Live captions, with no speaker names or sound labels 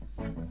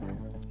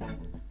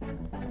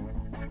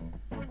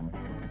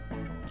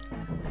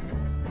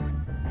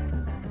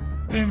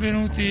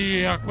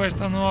benvenuti a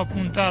questa nuova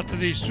puntata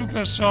di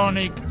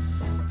Supersonic,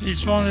 il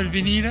suono del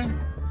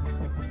vinile.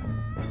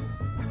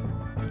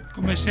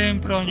 Come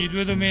sempre ogni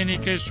 2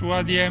 domeniche su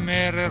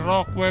ADMR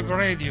Rock Web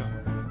Radio.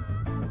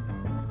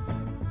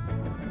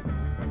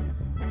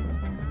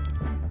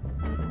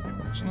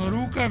 Sono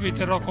Luca, vi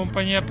terrò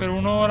compagnia per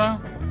un'ora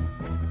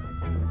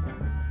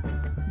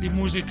di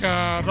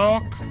musica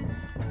rock,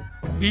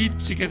 beat,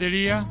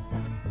 psichedelia,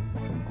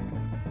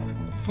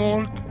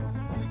 folk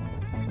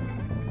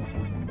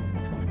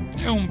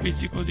e un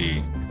pizzico di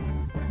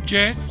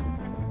jazz,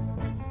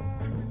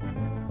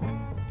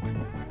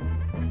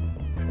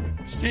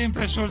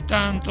 sempre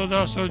soltanto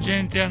dalla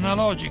sorgente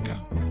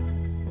analogica.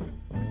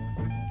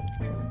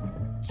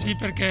 Sì,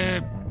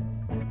 perché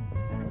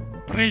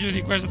pregio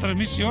di questa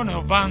trasmissione,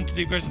 o vanto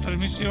di questa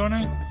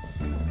trasmissione,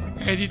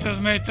 è di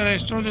trasmettere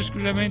solo ed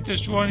esclusivamente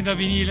suoni da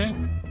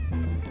vinile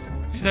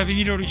e da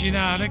vinile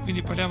originale,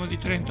 quindi parliamo di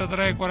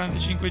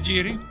 33-45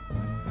 giri.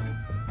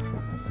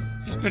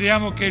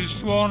 Speriamo che il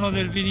suono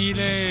del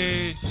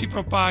vinile si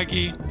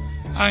propaghi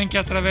anche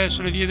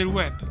attraverso le vie del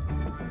web.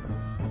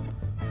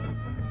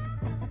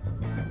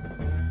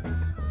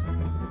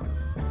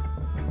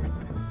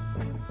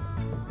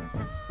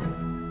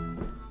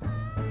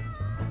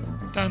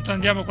 Intanto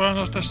andiamo con la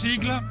nostra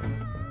sigla,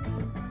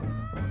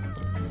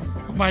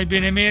 ormai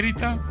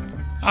benemerita,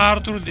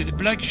 Arthur di The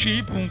Black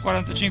Sheep, un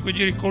 45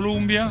 giri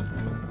Columbia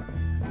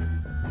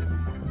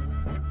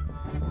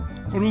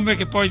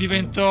che poi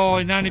diventò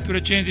in anni più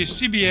recenti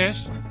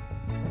CBS.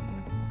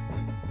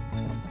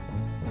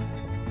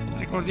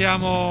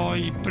 Ricordiamo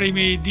i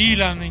primi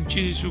Dylan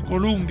incisi su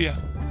Columbia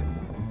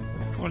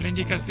con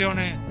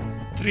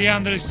l'indicazione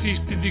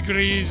 360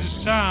 degrees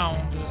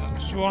sound,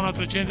 suono a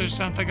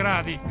 360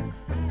 gradi,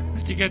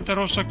 l'etichetta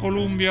rossa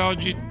Columbia,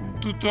 oggi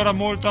tuttora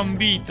molto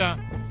ambita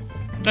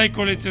dai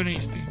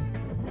collezionisti.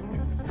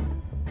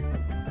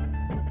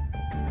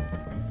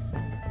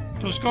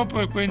 Lo scopo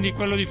è quindi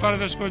quello di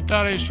farvi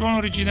ascoltare il suono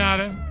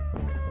originale,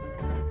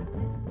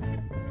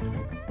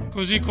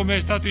 così come è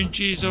stato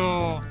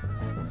inciso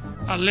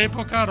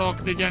all'epoca,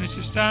 rock degli anni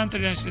 60,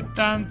 degli anni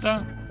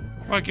 70,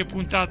 qualche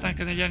puntata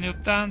anche negli anni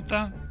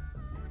 80.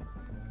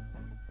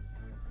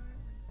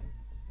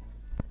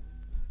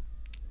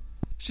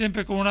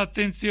 Sempre con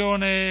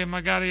un'attenzione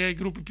magari ai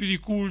gruppi più di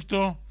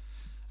culto,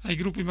 ai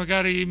gruppi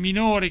magari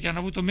minori che hanno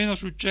avuto meno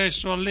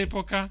successo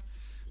all'epoca,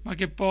 ma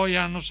che poi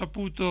hanno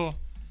saputo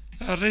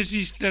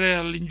resistere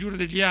all'ingiuria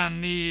degli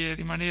anni e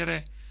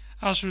rimanere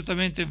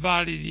assolutamente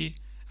validi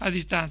a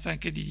distanza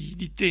anche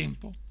di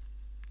tempo.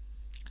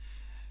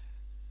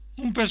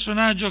 Un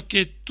personaggio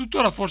che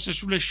tuttora forse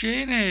sulle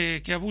scene,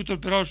 che ha avuto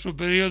però il suo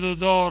periodo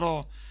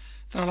d'oro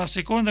tra la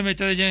seconda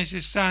metà degli anni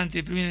 60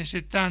 e i primi anni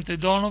 70, è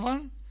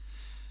Donovan,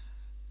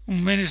 un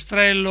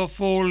menestrello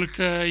folk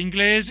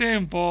inglese,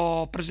 un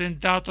po'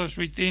 presentato ai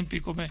suoi tempi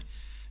come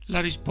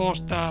la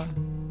risposta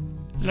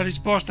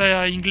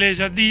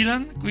inglese a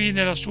Dylan, qui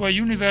nella sua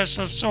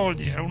Universal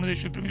Soldier, uno dei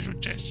suoi primi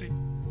successi.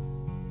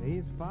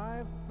 He's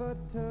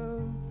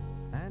 5'2"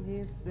 and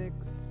he's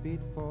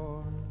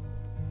 6'4".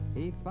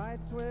 He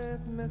fights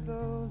with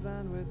missiles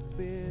and with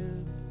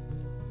spears.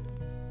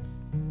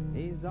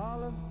 He's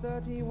all of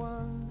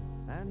 31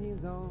 and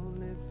he's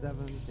only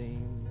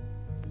 17.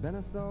 He's been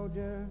a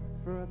soldier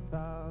for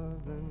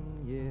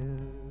 1,000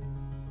 years.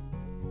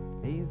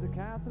 He's a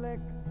Catholic,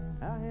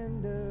 a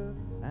Hindu,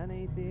 an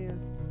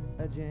atheist,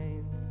 a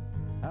Jain,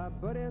 a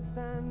Buddhist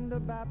and a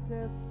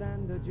Baptist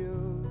and a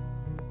Jew.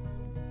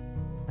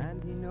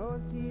 And he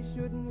knows he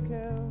shouldn't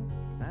kill,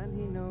 and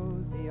he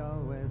knows he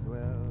always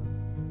will.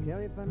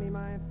 Kill you for me,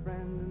 my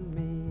friend, and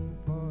me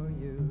for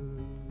you.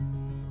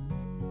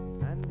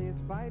 And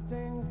he's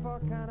fighting for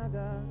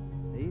Canada,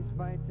 he's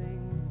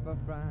fighting for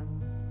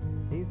France,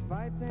 he's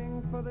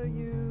fighting for the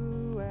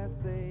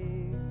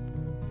USA.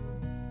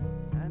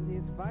 And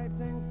he's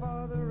fighting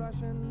for the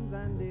Russians,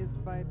 and he's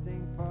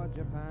fighting for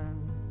Japan.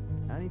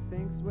 And he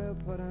thinks we'll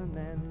put an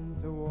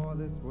end to war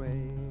this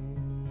way.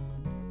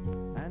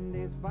 And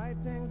he's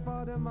fighting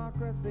for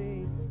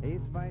democracy,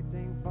 he's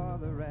fighting for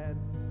the Reds.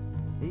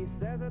 He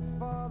says it's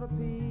for the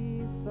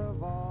peace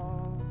of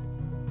all.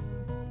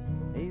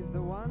 He's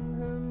the one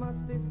who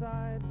must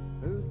decide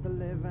who's to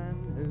live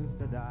and who's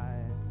to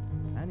die.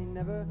 And he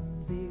never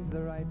sees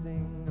the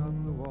writing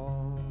on the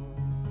wall.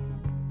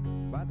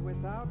 But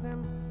without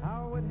him,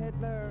 how would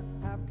Hitler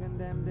have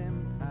condemned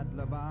him at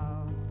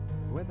Lobau?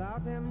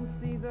 Without him,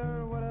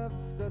 Caesar would have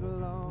stood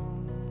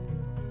alone.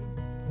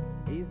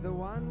 He's the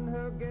one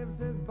who gives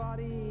his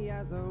body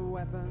as a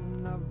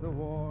weapon of the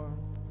war.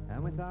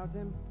 And without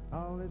him,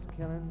 all this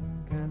killing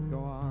can't go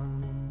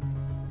on.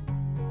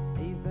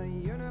 He's the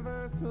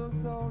universal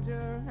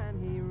soldier,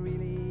 and he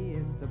really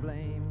is to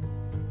blame.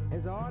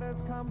 His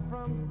orders come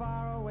from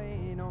far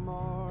away no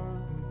more.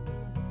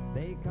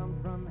 They come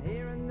from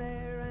here and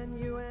there, and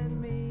you and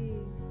me.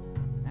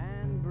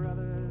 And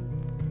brothers,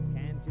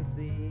 can't you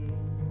see?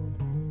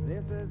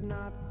 This is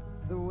not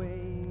the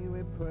way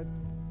we put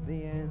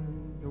the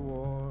end to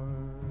war.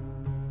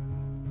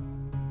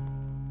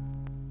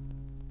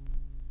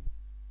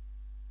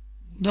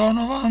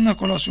 Donovan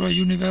con la sua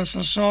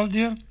Universal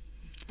Soldier,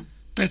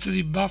 pezzo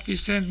di Buffy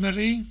St.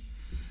 Marie,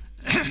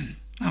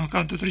 una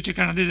cantautrice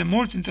canadese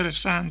molto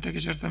interessante che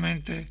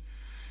certamente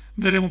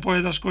verremo poi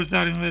ad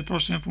ascoltare in una delle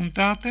prossime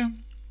puntate.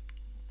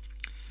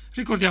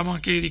 Ricordiamo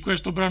anche che di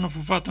questo brano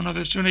fu fatta una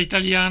versione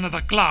italiana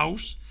da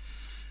Klaus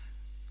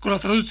con la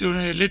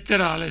traduzione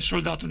letterale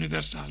Soldato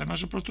Universale, ma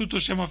soprattutto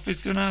siamo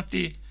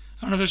affezionati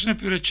a una versione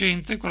più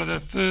recente, quella del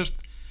First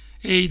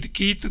Aid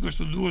Kit,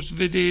 questo duo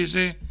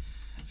svedese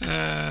che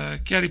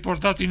ha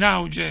riportato in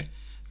auge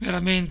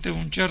veramente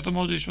un certo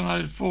modo di suonare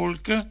il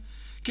folk,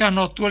 che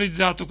hanno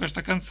attualizzato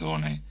questa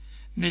canzone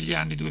negli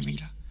anni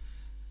 2000.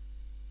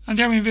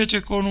 Andiamo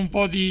invece con un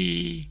po'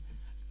 di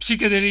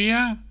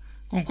psichedelia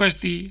con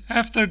questi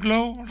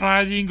Afterglow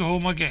Riding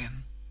Home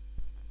Again,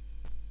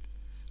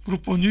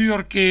 gruppo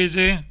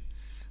newyorkese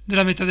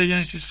della metà degli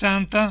anni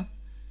 60,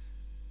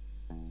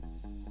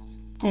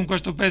 con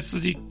questo pezzo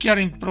di chiara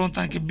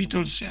impronta anche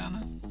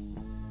beatlesiana.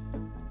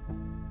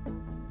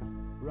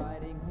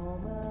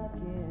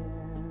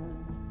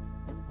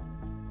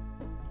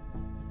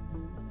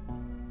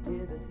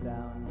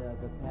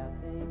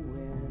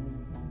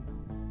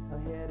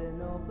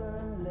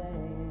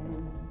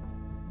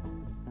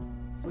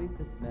 Sweet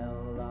the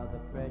smell of the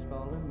fresh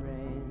fallen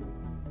rain.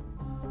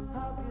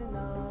 How can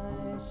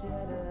I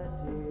shed a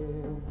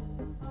tear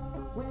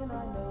when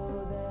I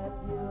know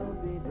that you'll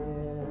be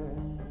there?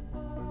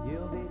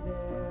 You'll be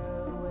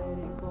there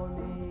waiting for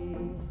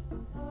me.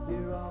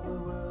 You're all the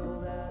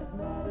world that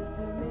matters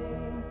to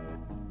me.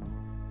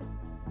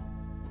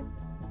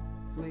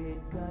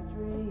 Sweet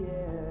country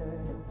air.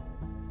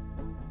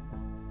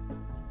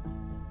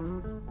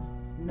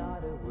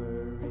 Not a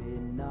worry,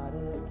 not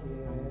a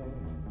care.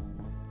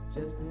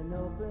 Just an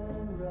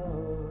open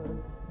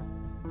road,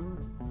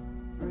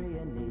 free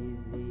and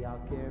easy,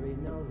 I'll carry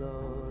no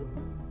load.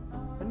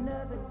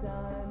 Another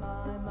time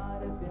I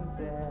might have been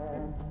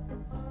sad.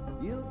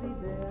 You'll be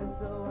there,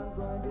 so I'm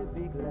going to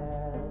be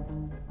glad.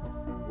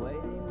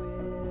 Waiting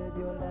with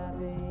your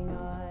laughing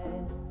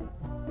eyes.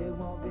 It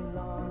won't be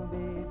long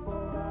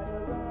before I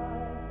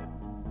arrive.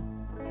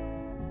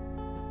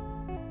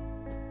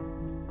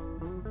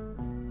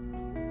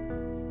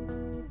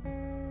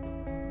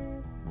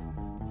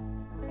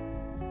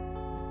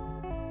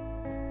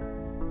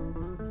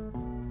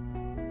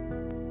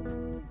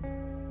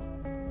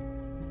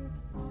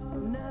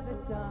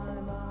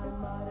 Time I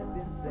might have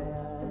been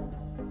sad.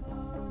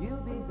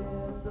 You'll be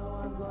there, so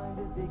I'm going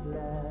to be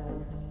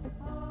glad.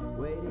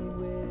 Waiting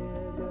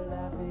with your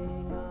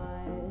laughing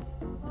eyes.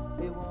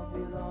 It won't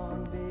be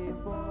long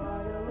before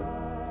I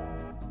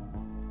arrive.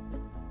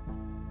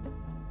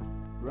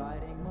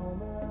 Riding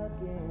home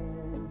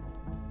again.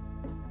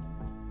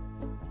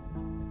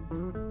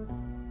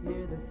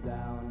 Hear the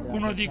sound.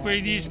 Uno di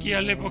quei dischi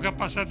all'epoca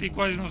passati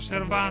quasi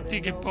inosservati,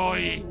 che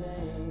poi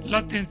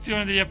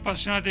l'attenzione degli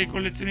appassionati e dei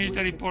collezionisti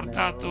ha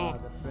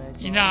riportato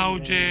in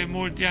auge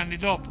molti anni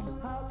dopo.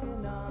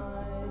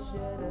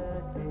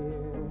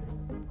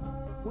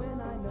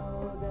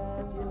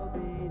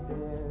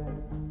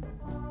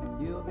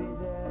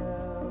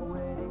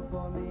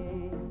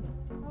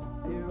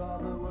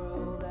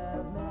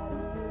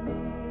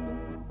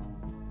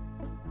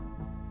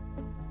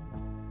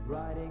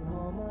 Riding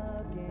home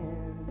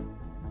again,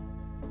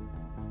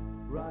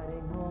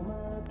 riding home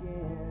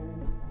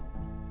again.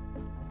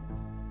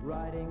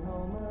 Riding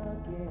home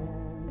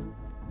again,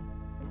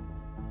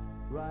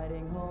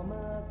 riding home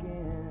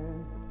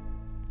again.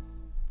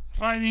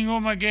 Riding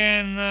Home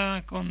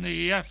Again con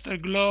degli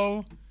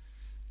Afterglow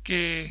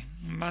che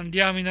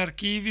mandiamo in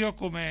archivio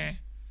come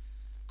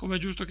è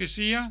giusto che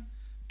sia,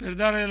 per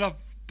dare la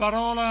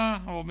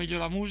parola, o meglio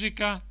la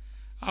musica,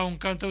 a un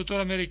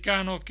cantautore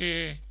americano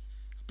che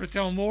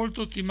apprezziamo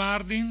molto, Tim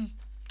Hardin.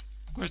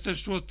 Questo è il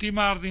suo Tim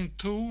Hardin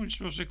 2, il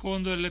suo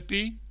secondo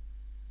LP,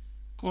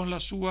 con la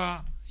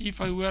sua If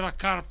I Were a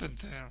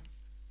Carpenter.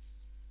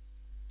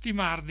 Tim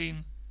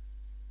Hardin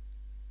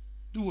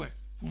 2,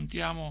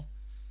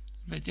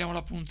 mettiamo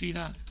la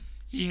puntina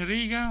in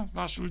riga,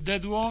 va sul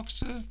Dead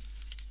Wax,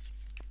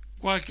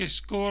 qualche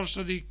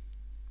scorso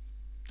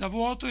da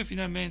vuoto e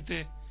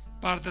finalmente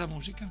parte la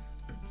musica.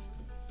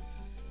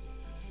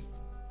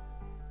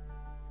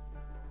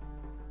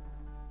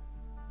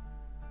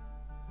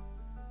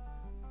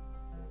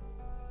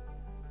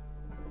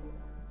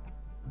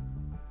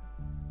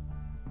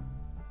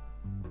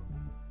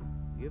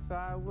 If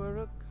I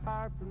were a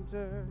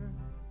carpenter,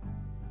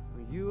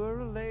 you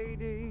were a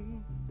lady,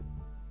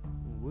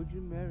 would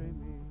you marry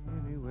me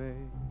anyway?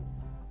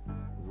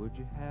 Would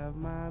you have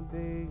my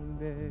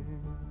baby?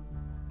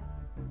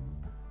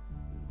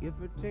 If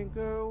a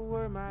tinker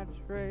were my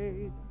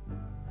trade,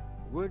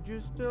 would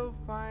you still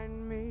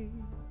find me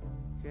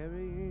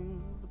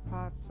carrying the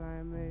pots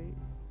I made,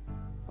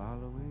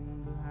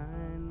 following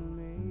behind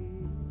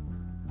me?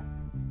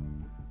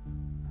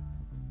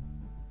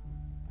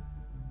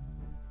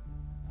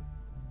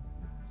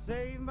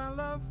 Save my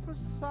love for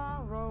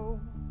sorrow,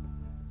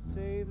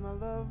 save my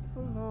love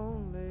for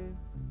lonely.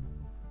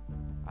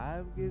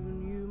 I've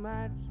given you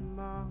my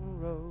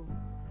tomorrow,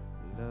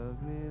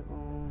 love me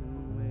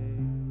only.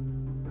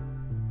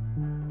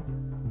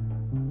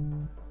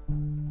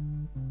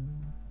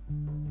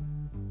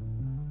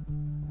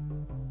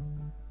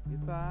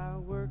 If I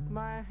worked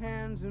my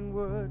hands in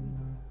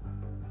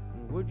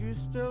would you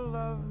still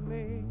love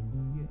me?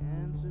 You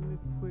answer me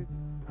quick,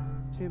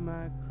 Tim,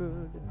 I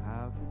could.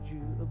 How could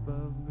you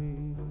above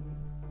me?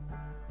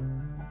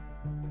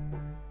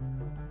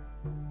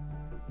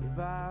 If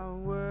I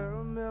were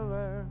a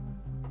miller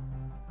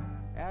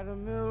at a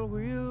mill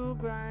wheel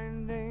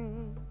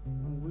grinding,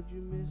 would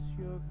you miss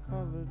your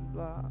colored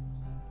blocks,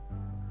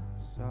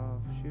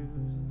 soft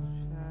shoes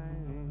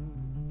shining?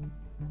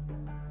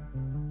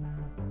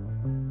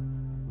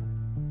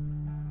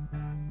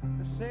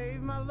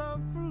 Save my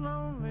love for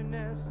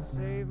loneliness,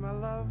 save my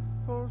love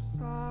for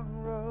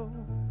sorrow.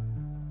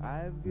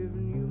 I've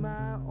given you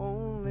my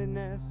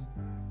onlyness,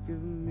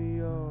 given me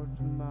your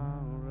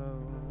tomorrow.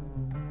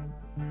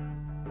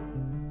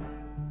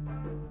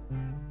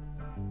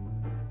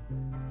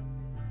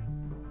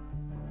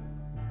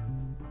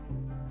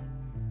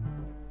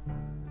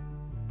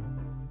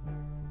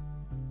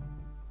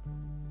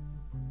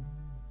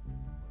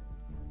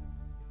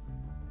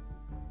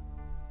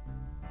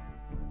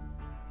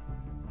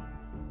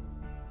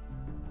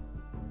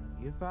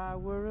 If I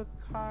were a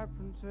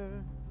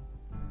carpenter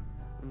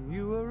and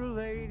you were a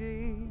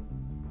lady,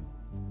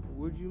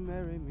 would you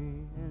marry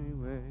me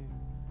anyway?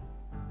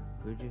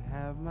 Could you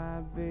have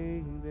my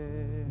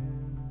baby?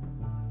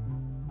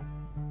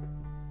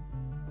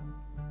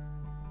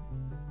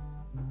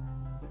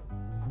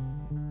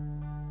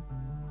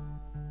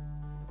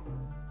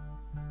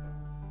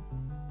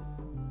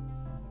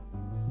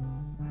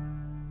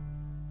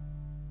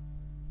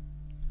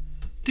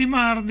 Tim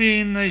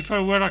Hardin, If I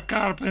Were a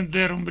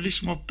Carpenter, un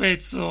bellissimo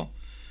pezzo,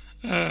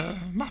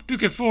 ma più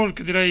che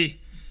folk direi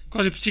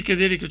quasi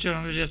psichedelico,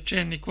 c'erano degli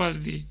accenni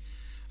quasi di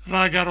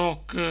raga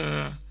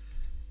rock,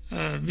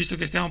 visto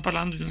che stiamo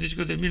parlando di un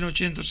disco del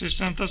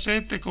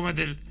 1967, come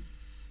del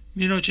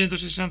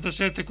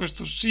 1967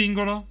 questo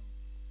singolo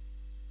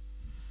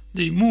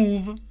dei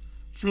Move,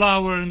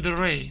 Flower in the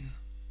Rain.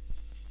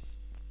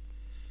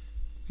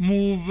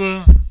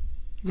 Move,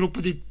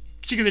 gruppo di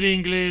psichedelia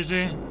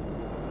inglese,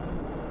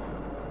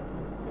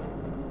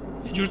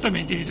 e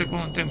giustamente inizia con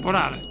un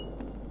temporale.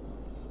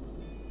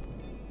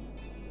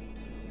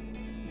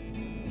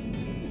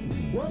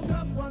 Woke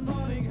up one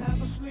morning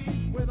half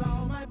asleep with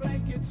all my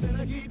blankets in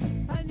a heap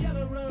and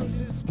yellow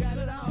roses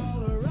scattered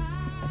all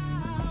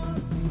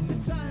around.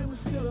 The time was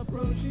still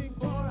approaching,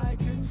 for I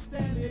couldn't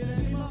stand it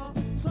anymore,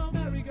 so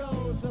Mary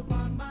goes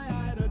upon my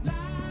eider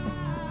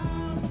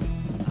down.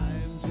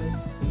 I'm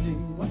just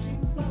sitting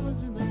watching flowers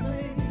in the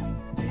rain,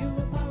 feel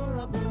the power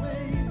of the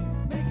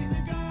rain making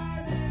the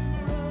garden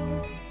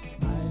grow.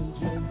 I'm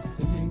just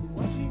sitting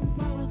watching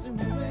flowers in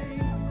the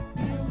rain,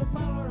 feel the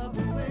power of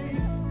the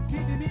rain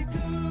keeping me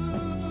cool.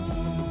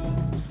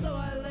 So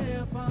I lay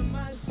upon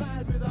my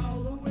side with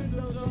all the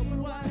windows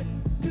open wide,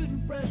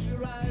 couldn't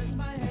pressurize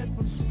my head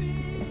from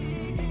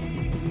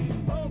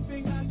speaking,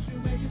 hoping not to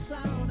make a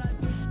sound. I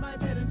pushed my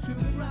bed into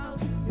the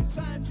ground in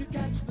time to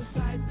catch the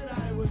sight that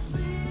I was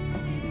seeing.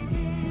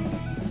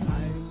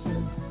 I'm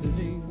just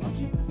sitting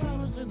watching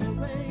flowers in the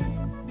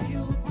rain,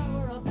 feel the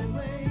power of the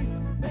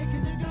rain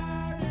making the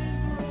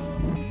garden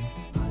grow.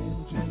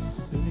 I'm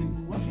just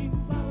sitting watching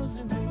flowers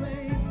in the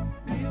rain,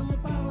 feel the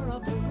power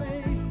of the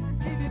rain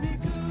keeping me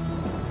cool.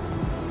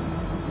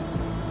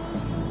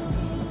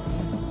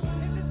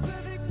 If this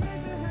perfect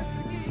measure has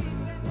the key,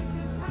 then this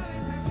is how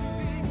it has to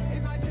be.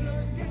 If my pillow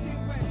is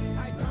getting wet,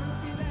 I don't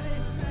see that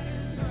it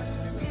matters much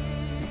to me.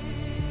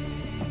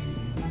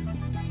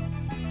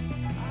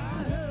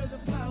 I heard the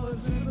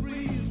flowers in the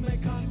breeze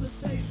make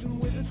conversation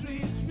with the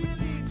trees,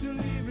 really to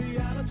leave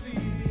reality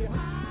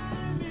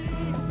behind me.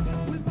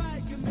 With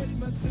my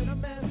commitments in a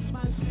mess,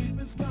 my sleep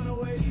has gone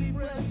away, deep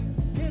rest.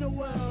 In a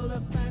world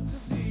of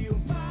fantasy, you'll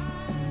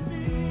find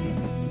me.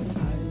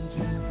 I'm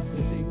just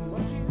sitting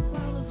watching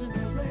flowers in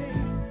the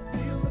rain,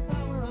 feel the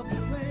power of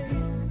the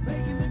rain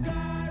making the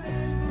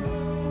garden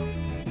grow.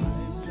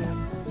 I'm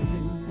just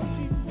sitting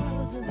watching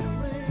flowers in the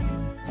rain,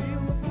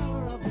 feel the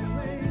power of the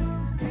rain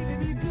keeping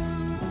me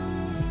cool.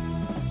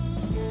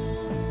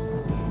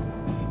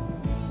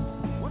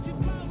 Watching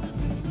flowers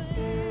in the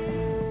rain.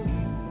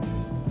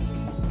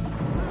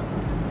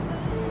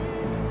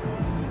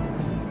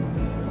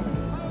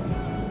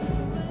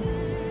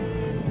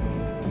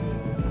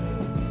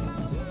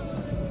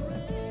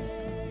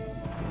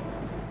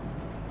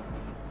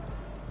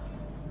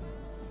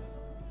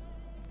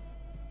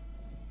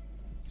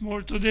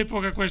 Molto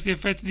d'epoca questi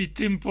effetti di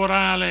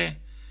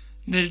temporale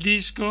nel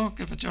disco,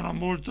 che facevano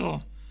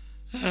molto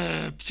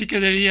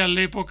psichedelia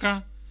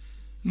all'epoca.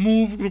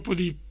 Move, gruppo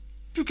di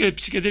più che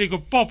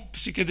psichedelico, pop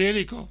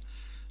psichedelico,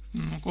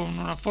 con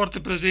una forte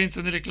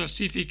presenza nelle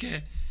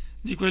classifiche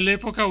di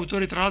quell'epoca,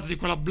 autori tra l'altro di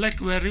quella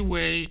Blackberry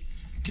Way,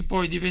 che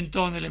poi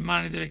diventò nelle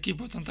mani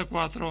dell'Equipe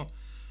 84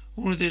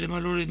 uno dei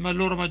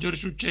loro maggiori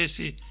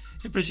successi,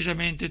 e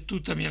precisamente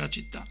Tutta mia la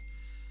città.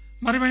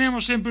 Ma rimaniamo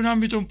sempre in un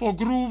ambito un po'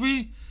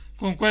 groovy,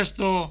 con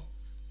questo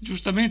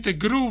giustamente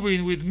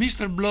Grooving with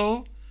Mr.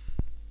 Blow,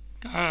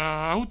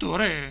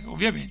 autore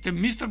ovviamente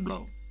Mr.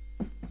 Blow,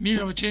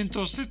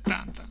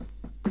 1970.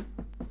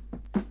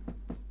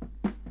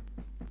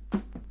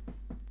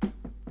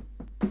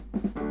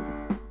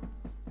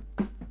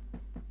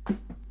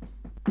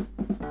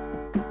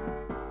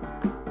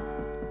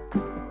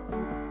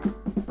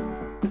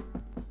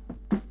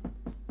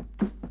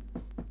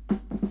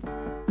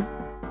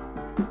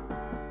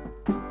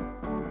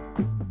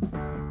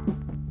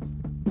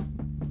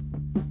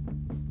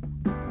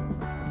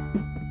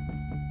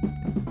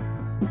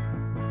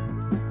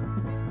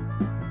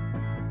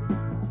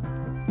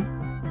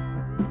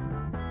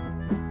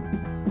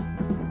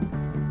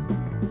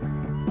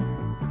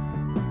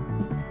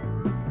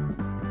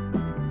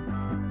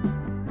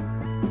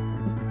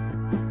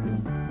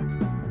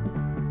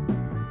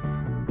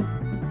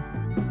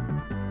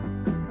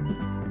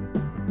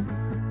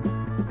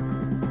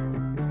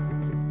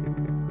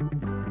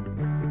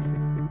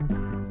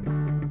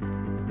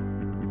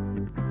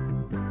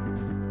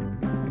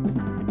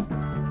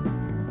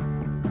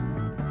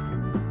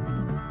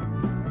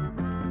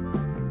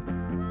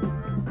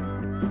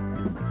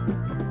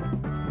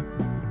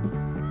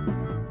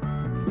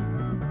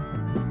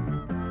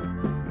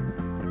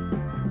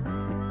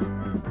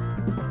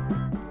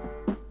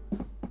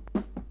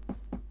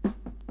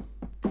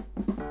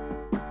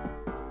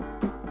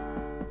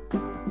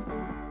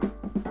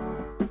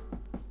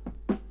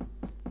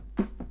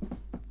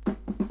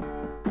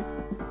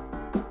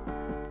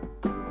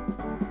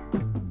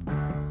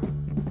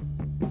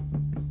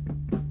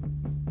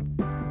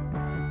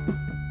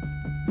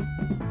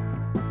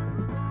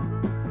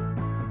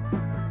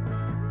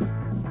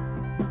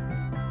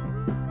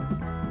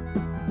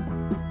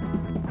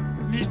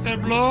 Mr.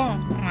 Blow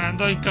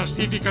andò in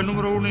classifica al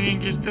numero 1 in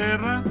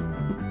Inghilterra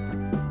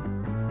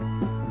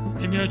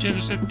nel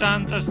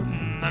 1970.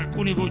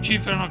 Alcuni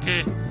vociferano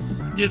che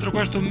dietro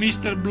questo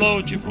Mr.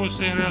 Blow ci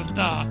fosse in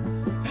realtà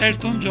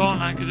Elton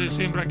John, anche se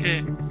sembra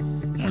che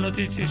la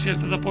notizia sia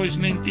stata poi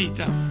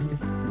smentita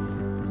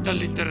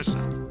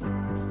dall'interessato.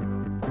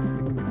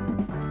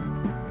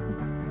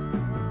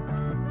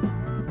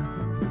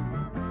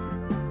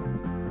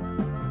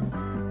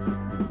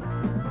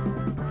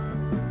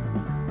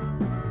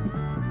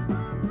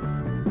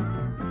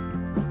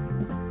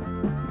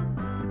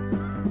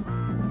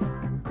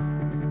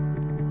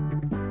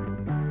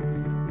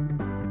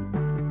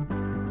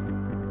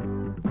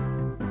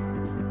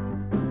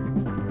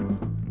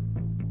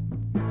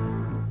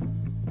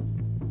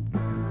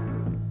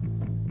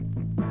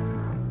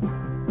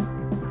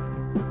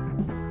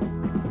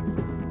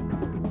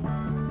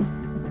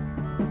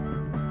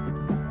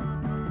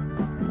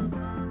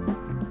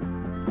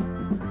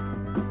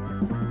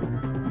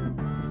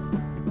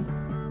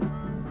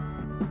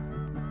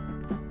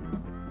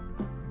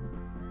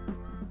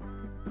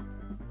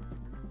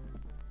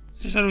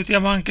 E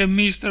salutiamo anche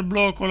Mr.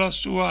 Blow con la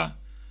sua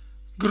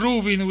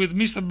Grooving with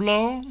Mr.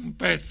 Blow, un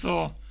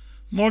pezzo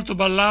molto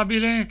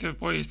ballabile che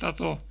poi è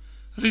stato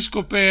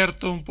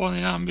riscoperto un po'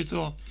 in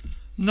ambito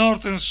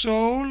Northern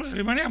Soul.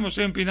 Rimaniamo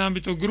sempre in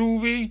ambito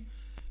groovy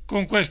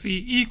con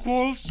questi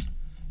Equals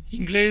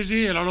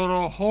inglesi e la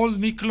loro Hold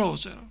Me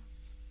Closer.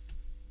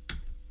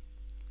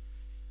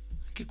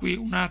 Anche qui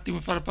un attimo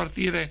far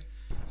partire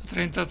a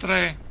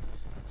 33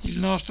 il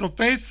nostro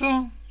pezzo,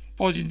 un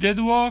po' di Dead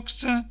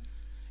Wax,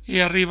 e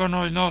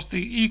arrivano i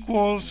nostri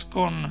Equals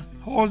con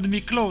Hold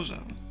Me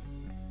Closer.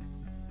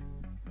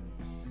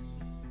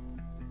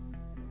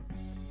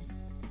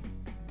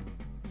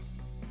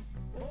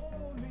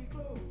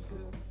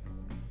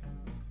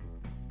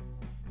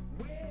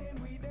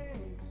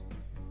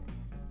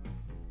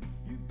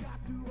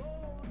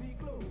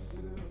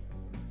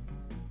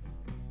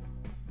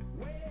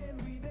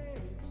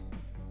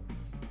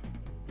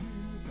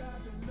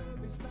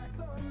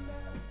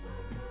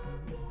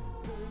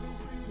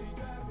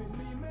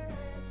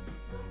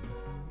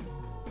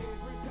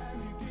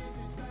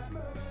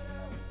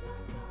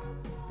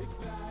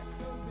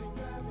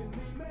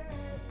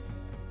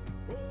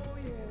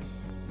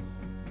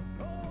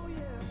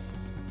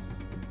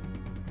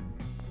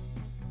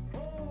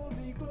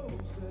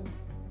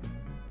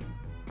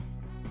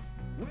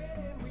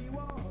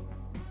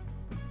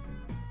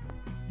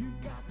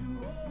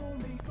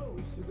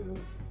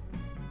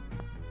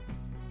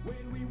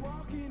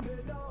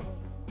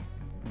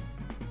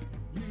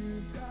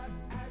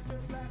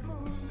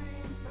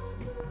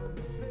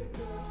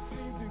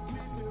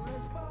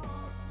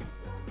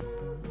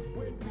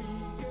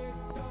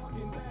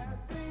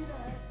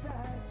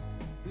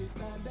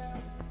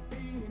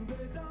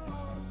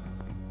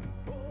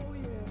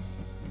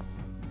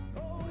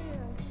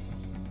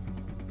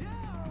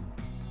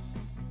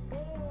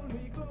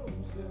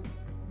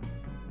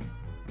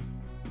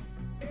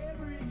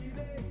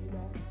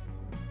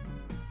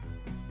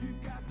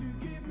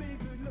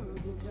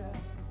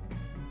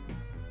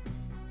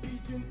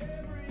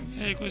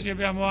 E così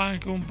abbiamo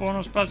anche un po'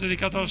 uno spazio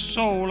dedicato al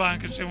soul,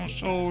 anche se è un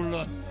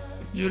soul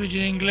di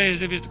origine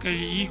inglese, visto che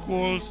gli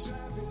Equals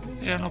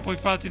erano poi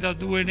fatti da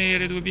due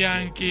neri e due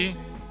bianchi,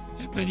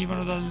 e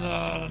venivano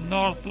dal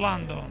North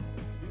London.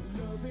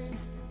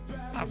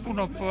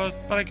 Furono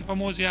parecchio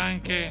famosi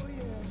anche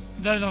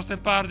dalle nostre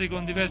parti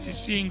con diversi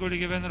singoli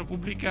che vennero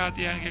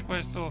pubblicati e anche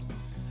questo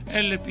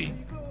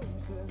LP.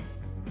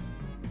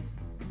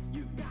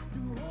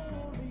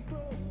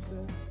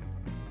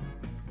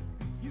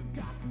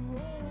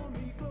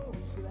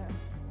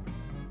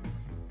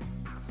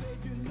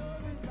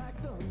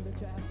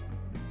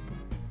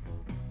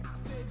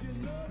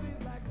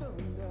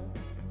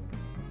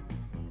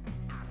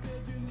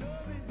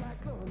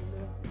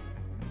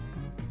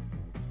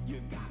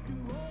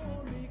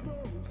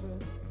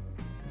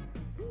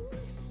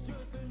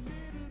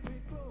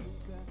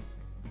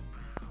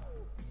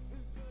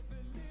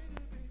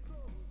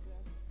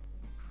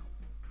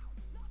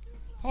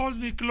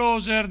 Hold Me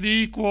Closer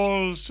di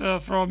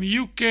Equals from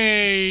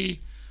UK,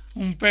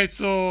 un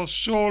pezzo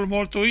soul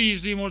molto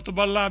easy, molto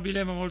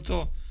ballabile ma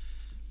molto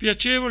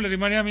piacevole.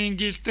 Rimaniamo in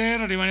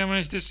Inghilterra, rimaniamo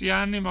negli stessi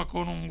anni ma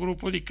con un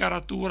gruppo di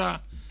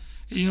caratura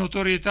e di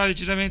notorietà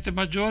decisamente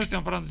maggiore.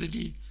 Stiamo parlando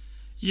degli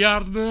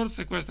Yardbirds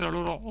e questa è la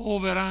loro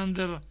Over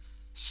Under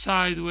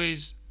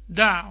Sideways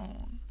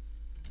Down.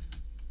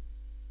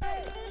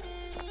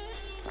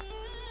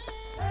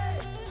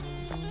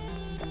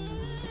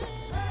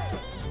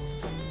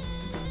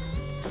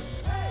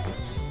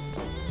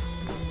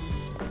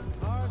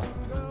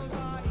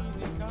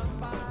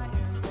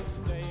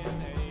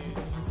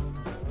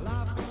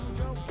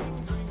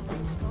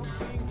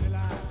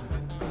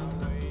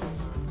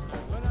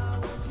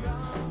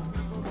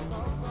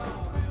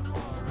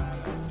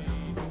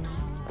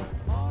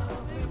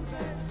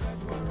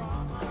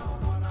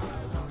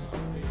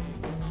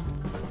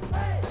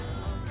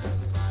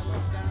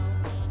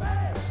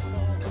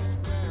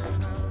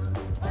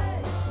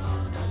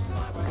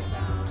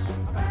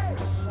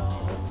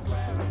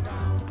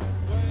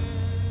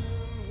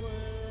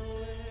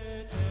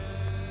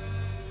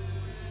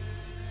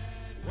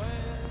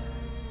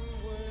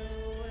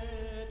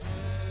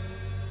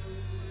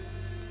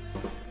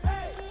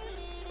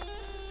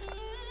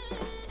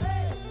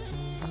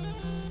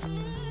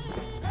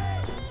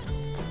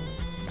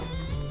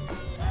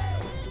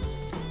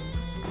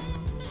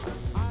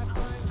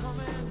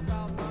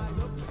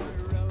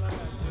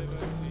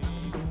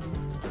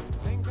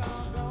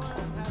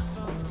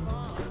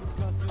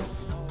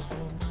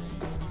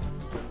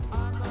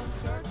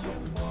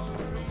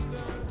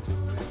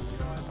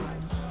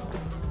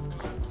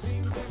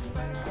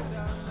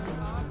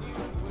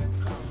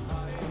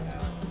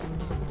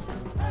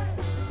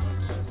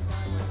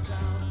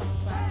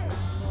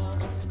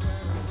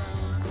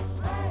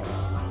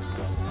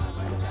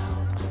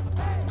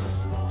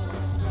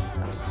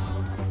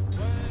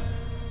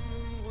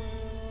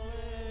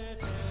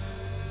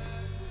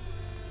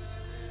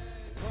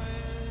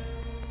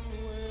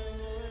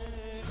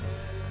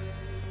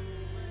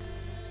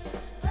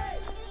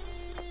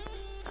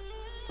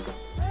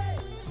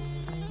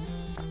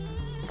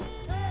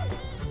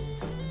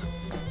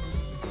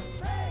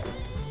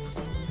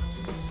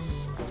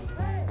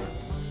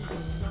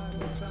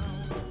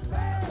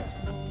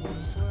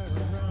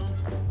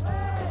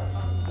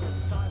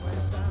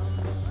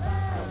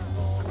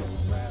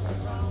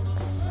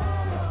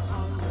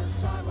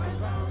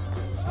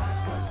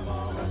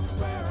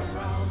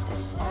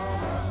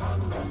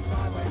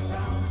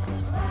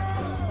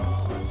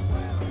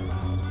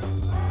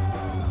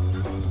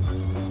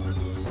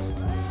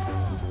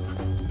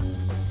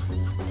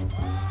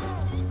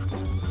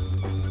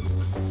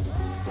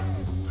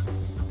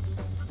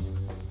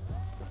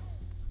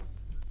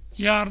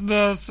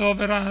 Yardbirds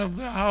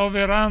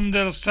over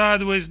Under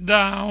Sideways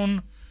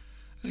Down.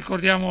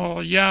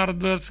 Ricordiamo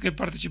Yardbirds che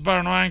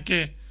parteciparono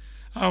anche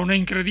a una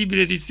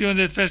incredibile edizione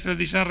del Festival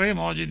di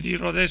Sanremo. Oggi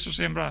dirlo adesso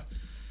sembra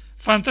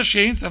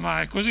fantascienza,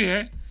 ma è così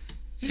è.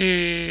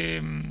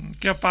 E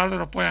che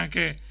apparvero poi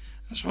anche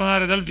a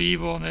suonare dal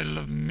vivo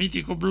nel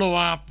mitico Blow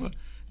Up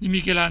di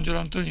Michelangelo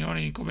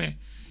Antonioni come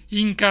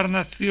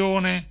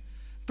incarnazione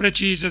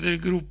precisa del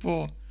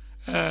gruppo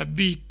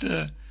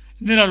beat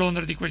nella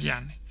Londra di quegli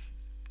anni.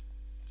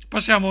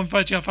 Passiamo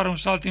invece a fare un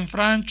salto in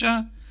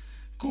Francia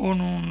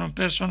con un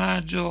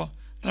personaggio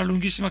dalla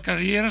lunghissima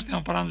carriera.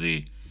 Stiamo parlando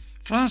di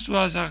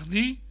François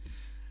Hardy,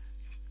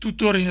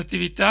 tuttora in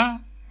attività.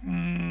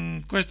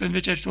 Questo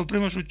invece è il suo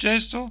primo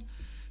successo,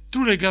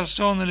 Tous les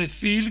garçons et les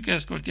filles, che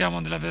ascoltiamo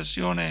nella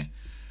versione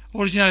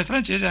originale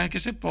francese, anche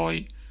se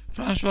poi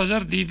François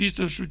Hardy,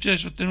 visto il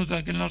successo ottenuto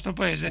anche nel nostro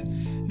paese,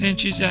 ne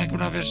incise anche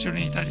una versione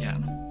in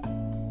italiano.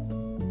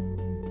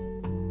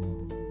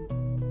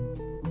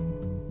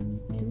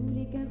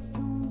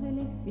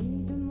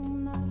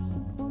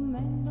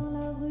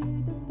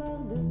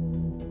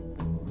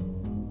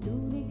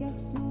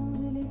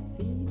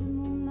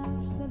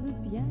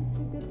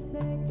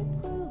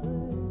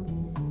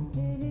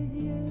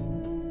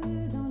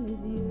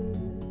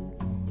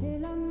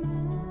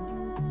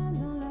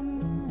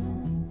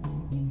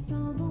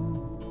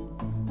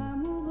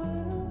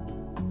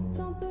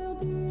 Sans peur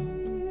du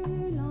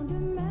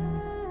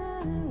lendemain.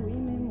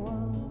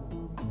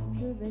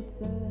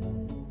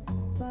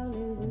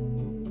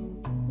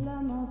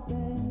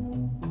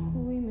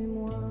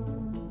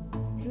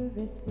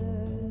 vais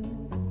seule,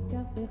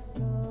 car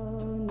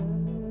personne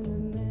ne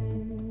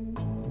m'aime.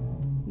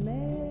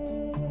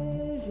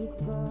 Mes jours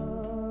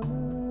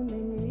comme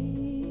mes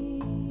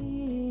nuits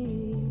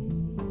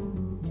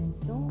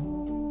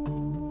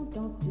sont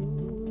en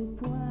tout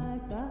point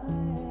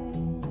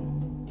pareils,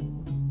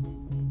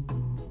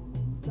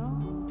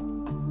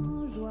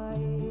 sans joie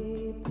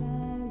et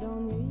plein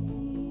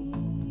d'ennui.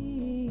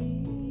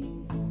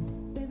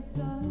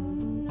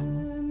 Personne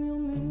ne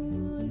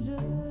murmure je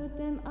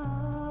t'aime à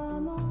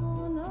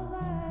mon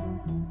oreille.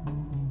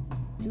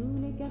 Tous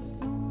les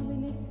garçons et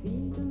les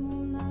filles de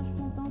mon âge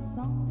font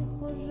ensemble des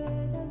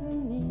projets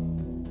d'avenir.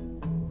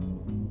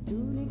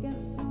 Tous les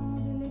garçons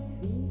et les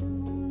filles de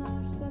mon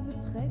âge savent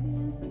très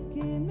bien ce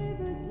qu'aimer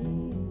veut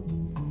dire.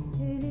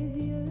 Et les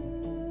yeux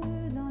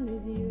dans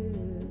les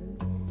yeux,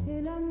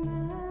 et la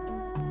main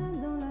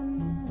dans la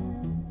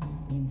main,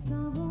 ils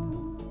s'en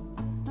vont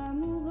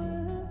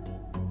amoureux,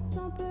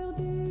 sans peur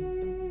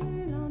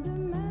du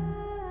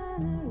lendemain.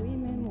 Oui,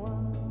 mais moi,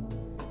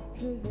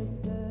 je vais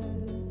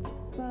seule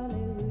par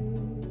les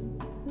rues,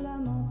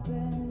 l'âme en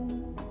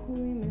peine.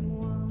 Oui, mais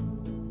moi,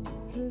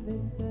 je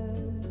vais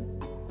seule,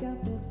 car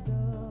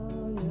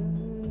personne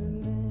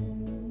ne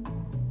m'aime.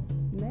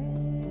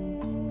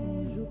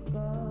 Mes jours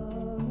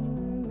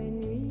comme mes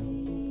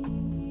nuits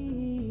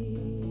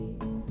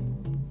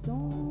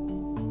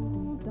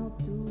sont en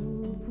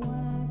tout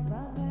point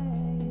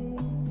pareils,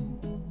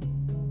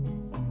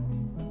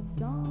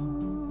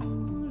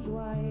 sans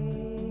joie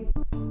et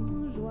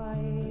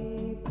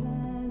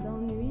plein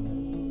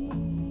d'ennui.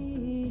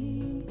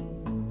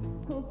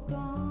 Au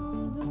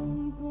quand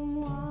donc pour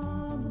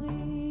moi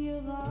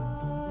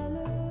brillera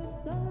le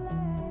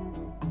soleil.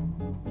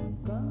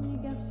 Comme les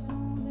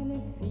garçons et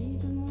les filles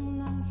de mon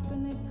âge,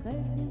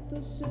 connaîtrai-je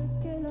bientôt ce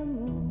qu'est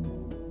l'amour.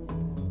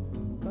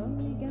 Comme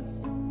les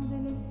garçons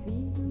et les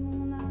filles de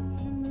mon âge,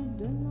 je me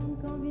demande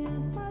quand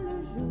viendra le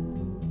jour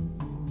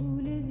où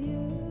les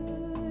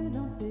yeux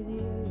dans ses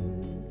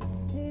yeux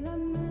et la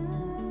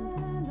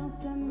main dans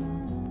sa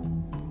main,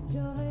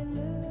 j'aurai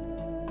le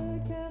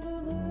cœur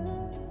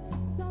heureux,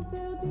 sans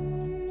peur du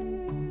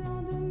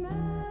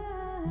lendemain.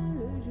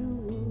 Le jour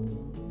où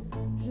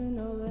je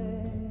n'aurai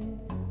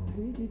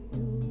plus du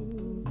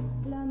tout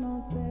l'âme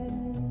en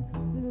peine.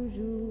 Le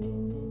jour où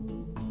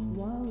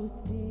moi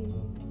aussi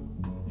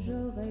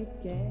j'aurai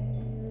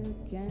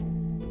quelqu'un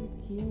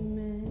qui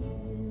m'aime.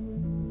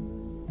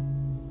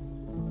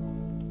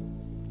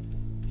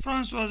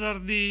 François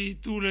Hardy,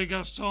 Tu les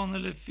garçons et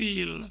les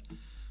filles,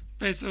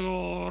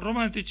 pezzo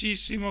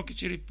romanticissimo che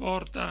ci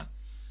riporta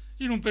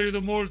in un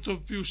periodo molto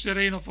più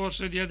sereno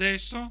forse di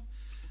adesso,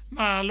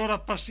 ma allora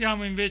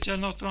passiamo invece al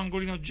nostro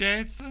angolino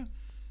jazz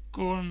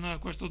con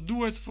questo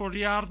Duets for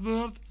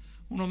Yardbird,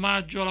 un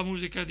omaggio alla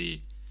musica di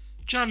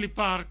Charlie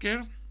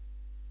Parker,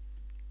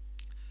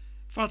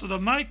 fatto da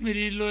Mike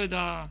Mirillo e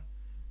da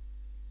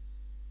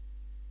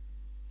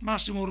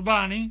Massimo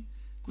Urbani,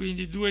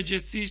 quindi due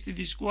jazzisti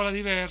di scuola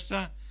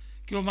diversa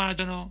che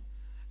omaggiano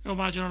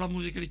la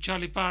musica di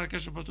Charlie Parker.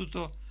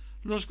 Soprattutto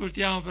lo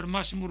ascoltiamo per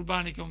Massimo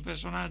Urbani, che è un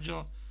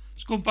personaggio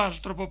scomparso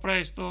troppo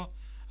presto,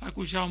 a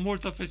cui siamo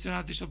molto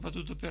affezionati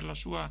soprattutto per la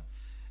sua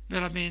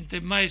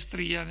veramente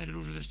maestria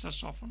nell'uso del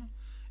sassofono.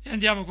 E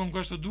andiamo con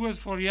questo Duets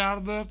for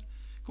Yardbird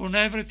con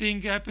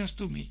Everything Happens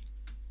to Me.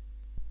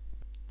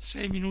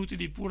 6 minuti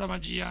di pura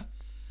magia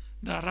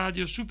da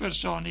Radio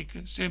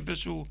Supersonic, sempre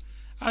su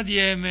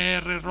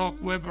ADMR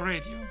Rock Web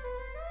Radio.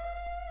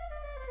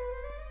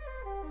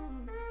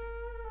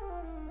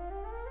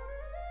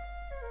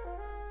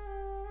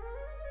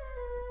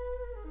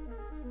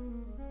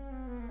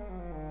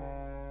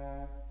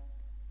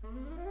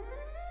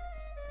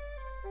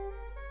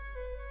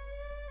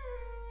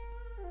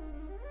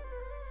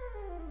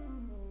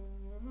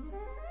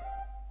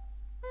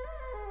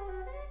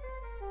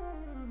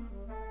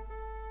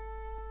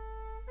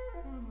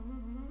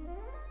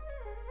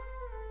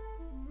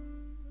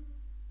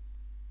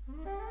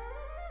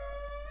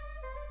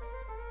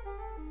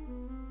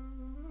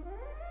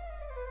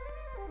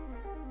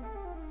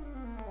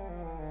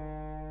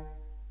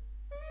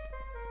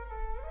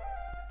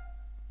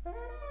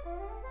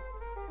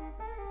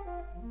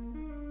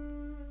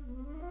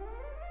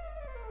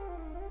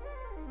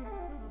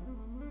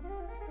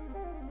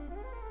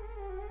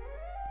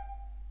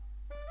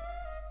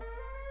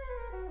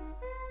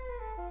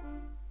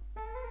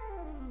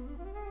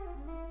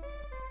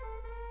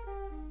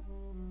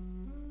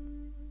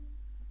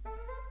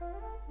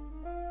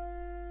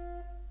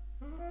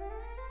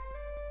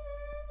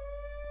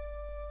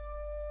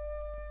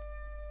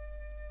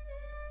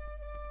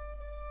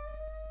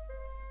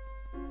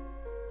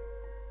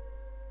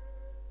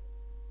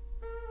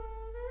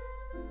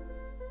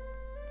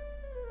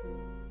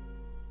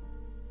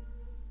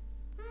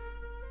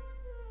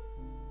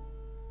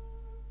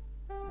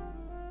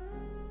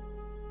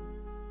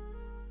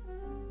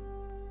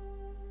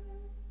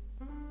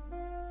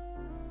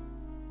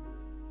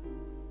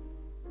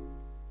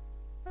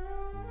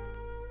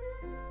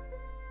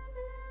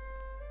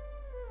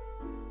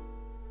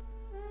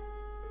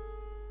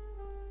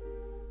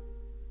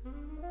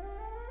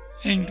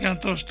 E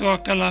intanto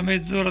stocca la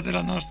mezz'ora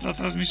della nostra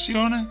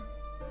trasmissione.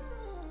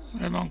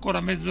 Avremo ancora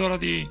mezz'ora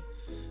di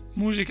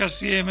musica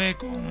assieme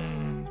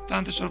con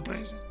tante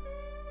sorprese.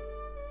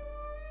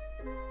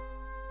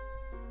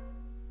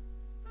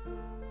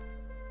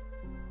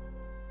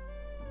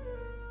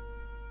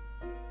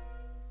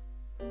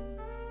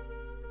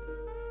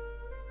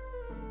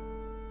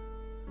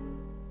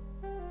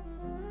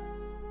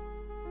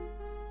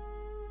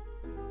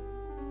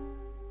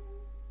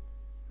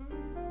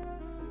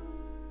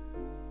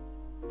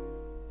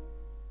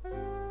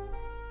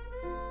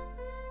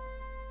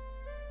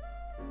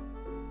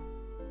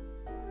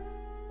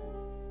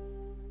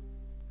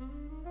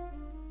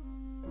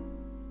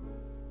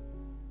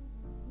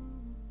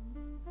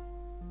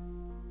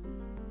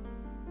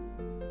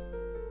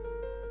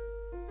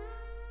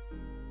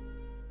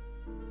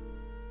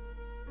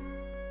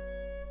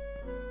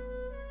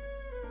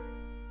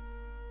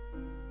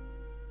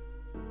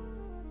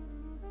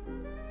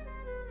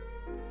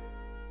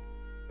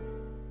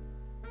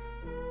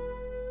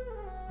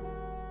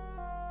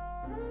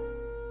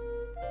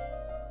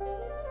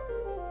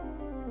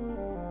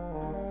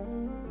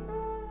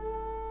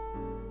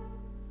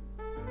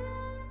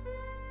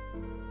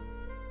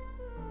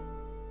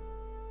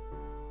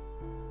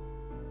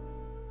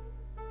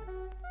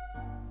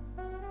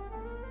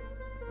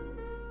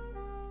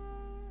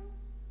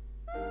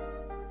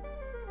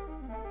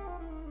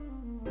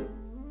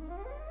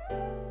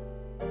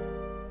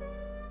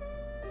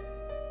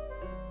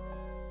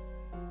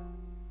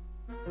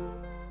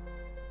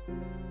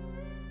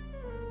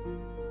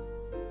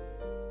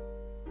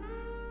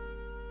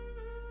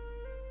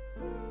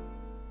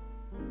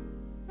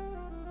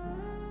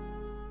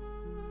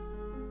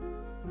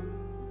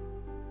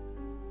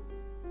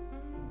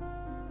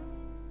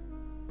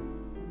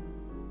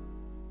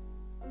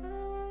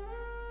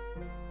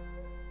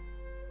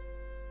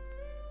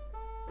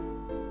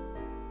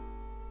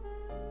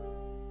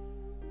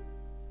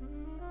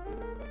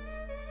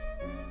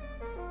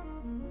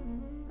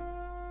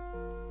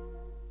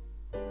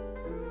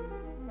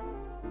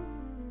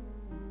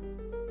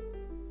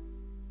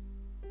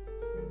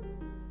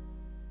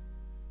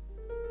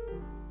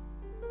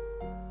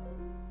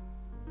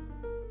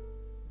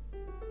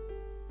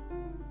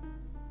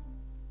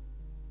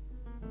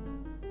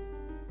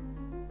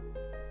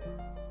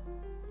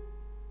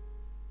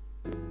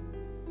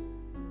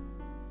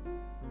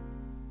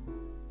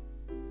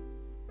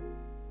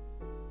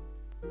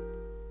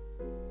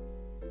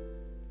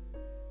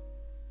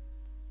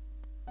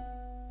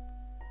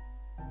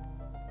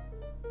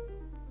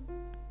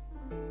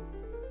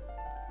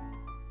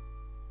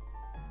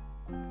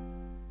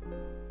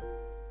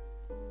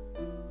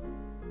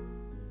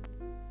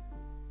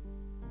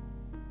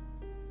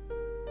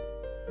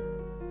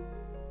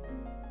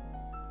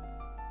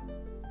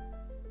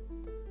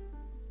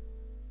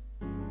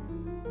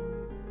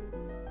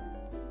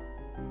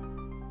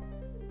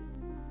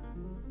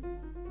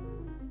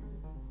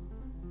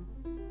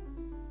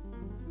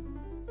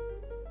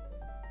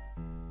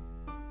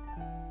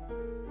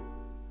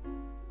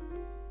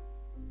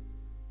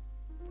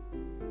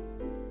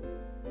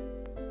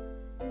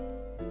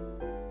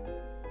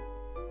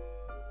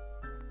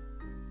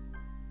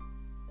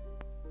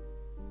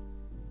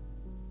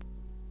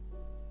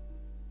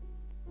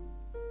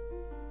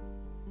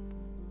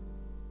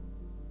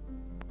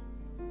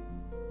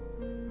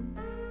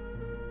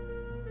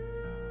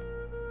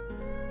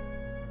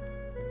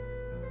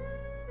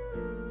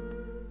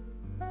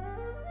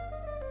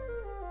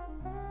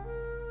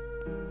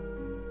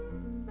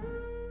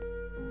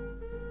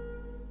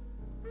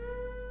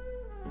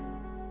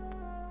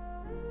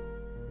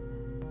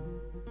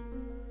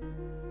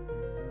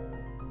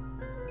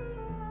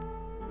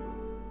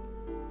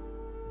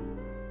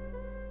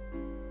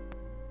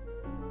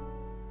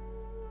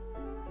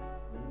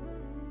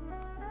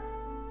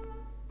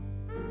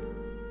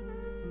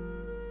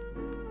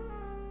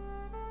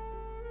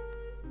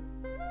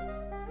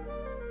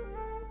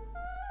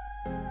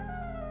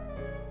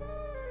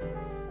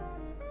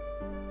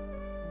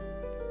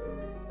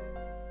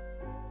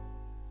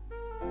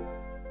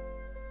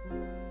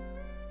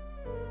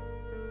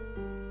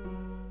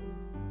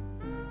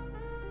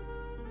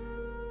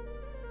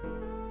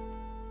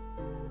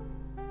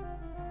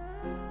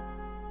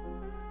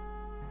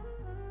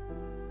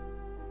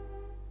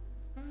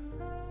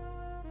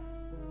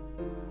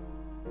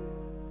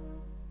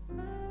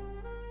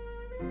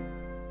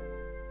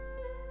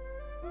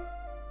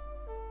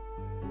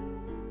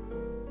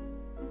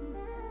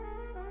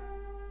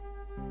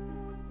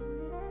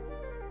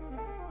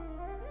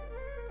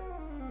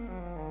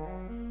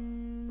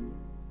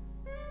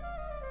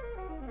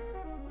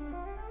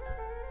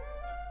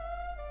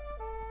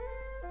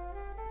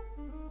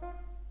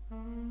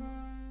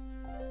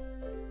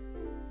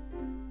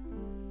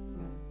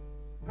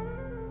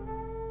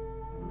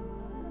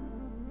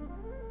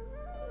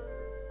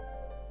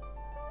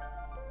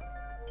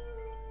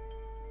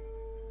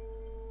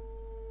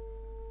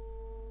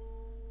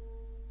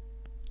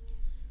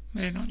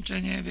 Beh, non c'è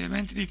niente, è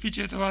veramente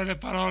difficile trovare le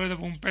parole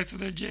dopo un pezzo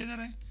del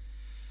genere.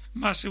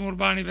 Massimo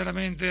Urbani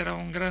veramente era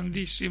un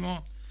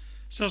grandissimo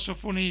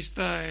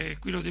sassofonista e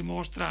qui lo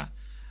dimostra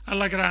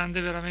alla grande.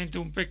 Veramente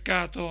un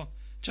peccato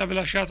ci abbia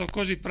lasciato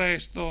così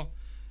presto,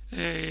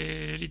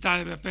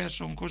 l'Italia abbia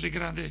perso un così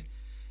grande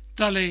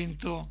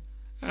talento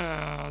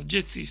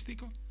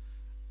jazzistico.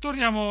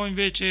 Torniamo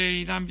invece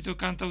in ambito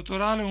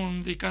cantautorale,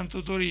 uno dei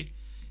cantautori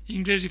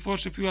inglesi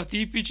forse più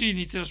atipici.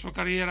 Inizia la sua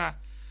carriera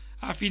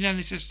a fine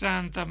anni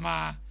 60,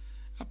 ma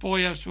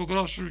poi ha il suo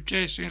grosso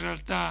successo in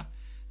realtà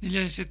negli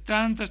anni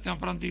 70. Stiamo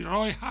parlando di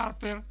Roy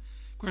Harper.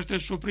 Questo è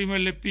il suo primo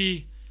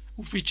LP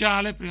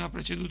ufficiale, prima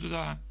preceduto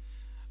da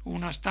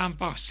una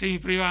stampa semi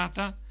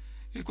privata,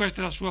 e questa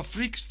è la sua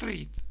Freak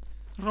Street.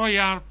 Roy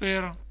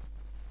Harper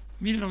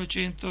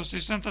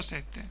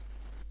 1967.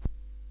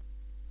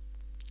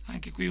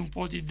 Anche qui un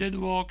po' di Dead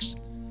Walks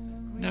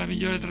nella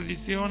migliore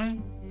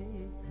tradizione.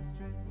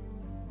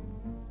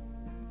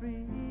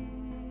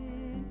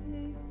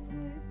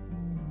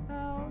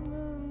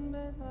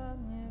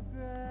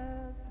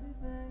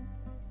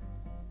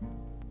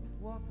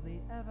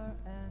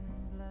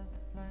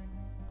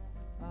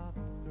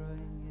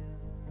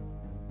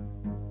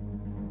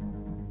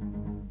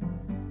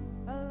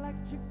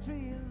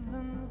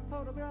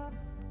 Photographs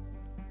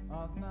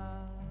of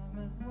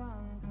Mama's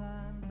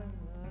one-time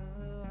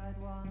blue-eyed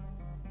one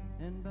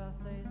in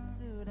birthday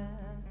suit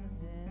and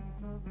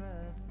tinsel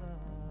breast.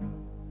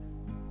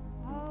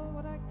 Oh,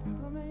 what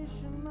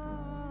exclamation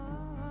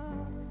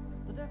marks,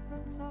 the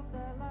difference of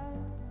their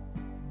lives,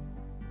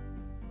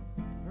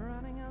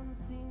 running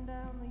unseen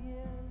down the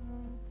years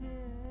and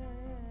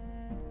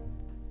tears.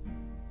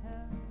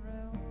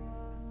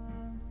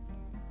 Everyone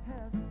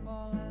has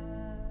fallen.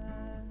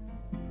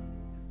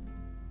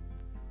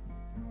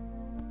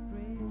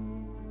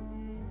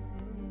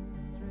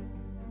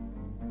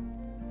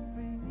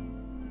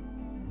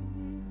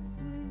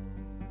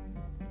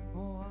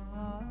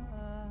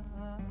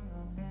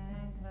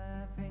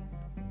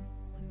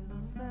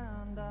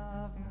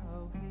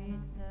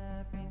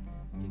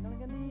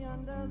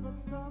 Desert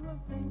storm of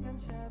tink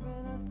and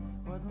shabbiness,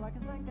 words like a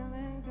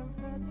second-hand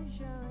confetti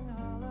sharing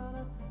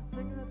hollowness,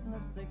 cigarettes,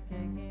 lipstick,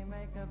 cakey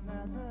makeup,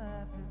 now to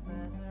happy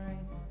flattering.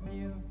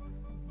 You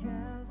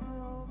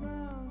castle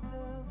down,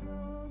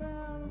 thistle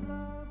down,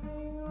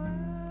 floating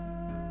land,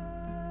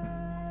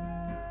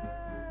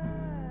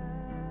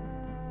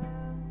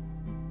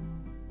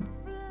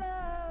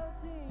 floating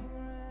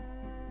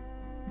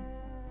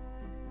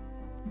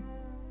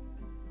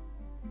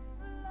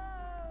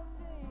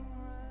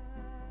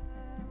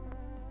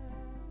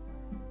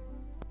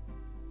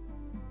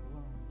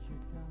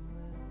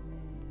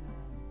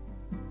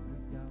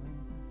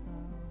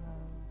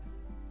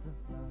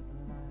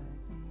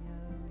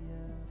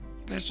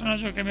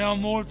personaggio che amiamo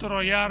molto,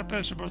 Roy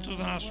Harper, soprattutto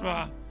nella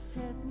sua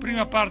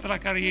prima parte della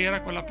carriera,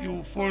 quella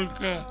più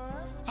folk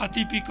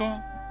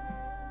atipico.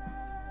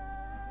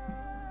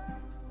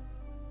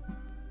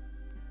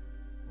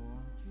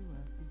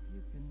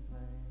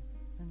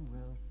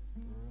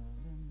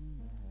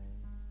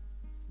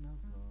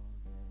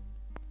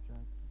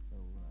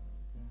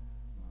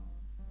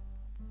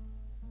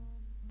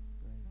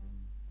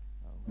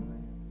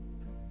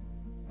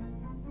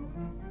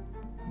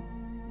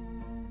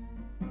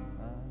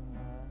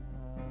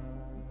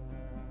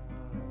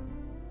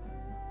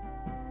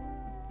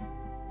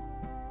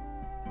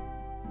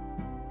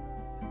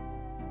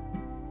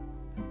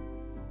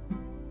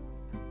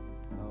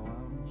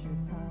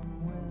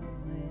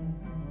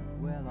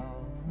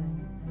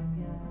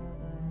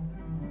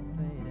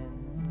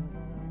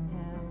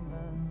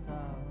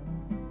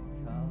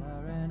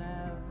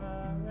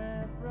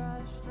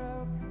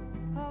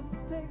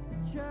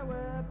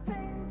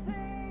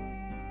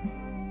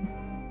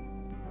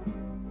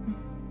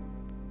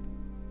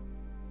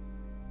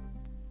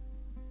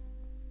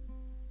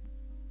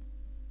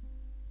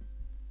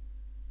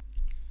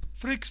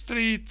 Freak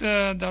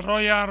Street da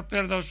Roy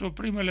Harper, dal suo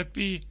primo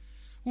LP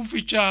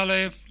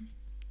ufficiale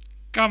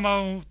Come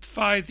Out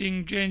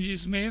Fighting Genji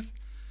Smith.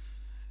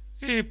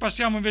 E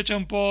passiamo invece a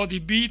un po' di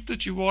beat,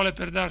 ci vuole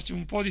per darci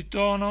un po' di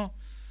tono.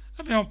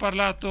 Abbiamo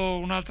parlato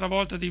un'altra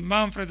volta di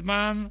Manfred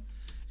Mann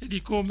e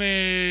di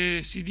come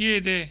si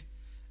diede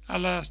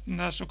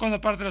nella seconda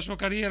parte della sua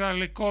carriera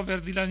alle cover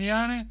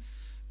dilaniane.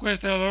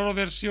 Questa è la loro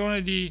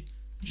versione di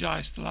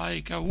Just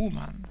Like a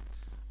Woman,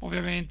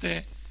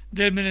 ovviamente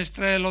del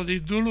menestrello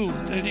di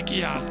Duluth e di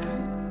chi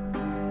altri.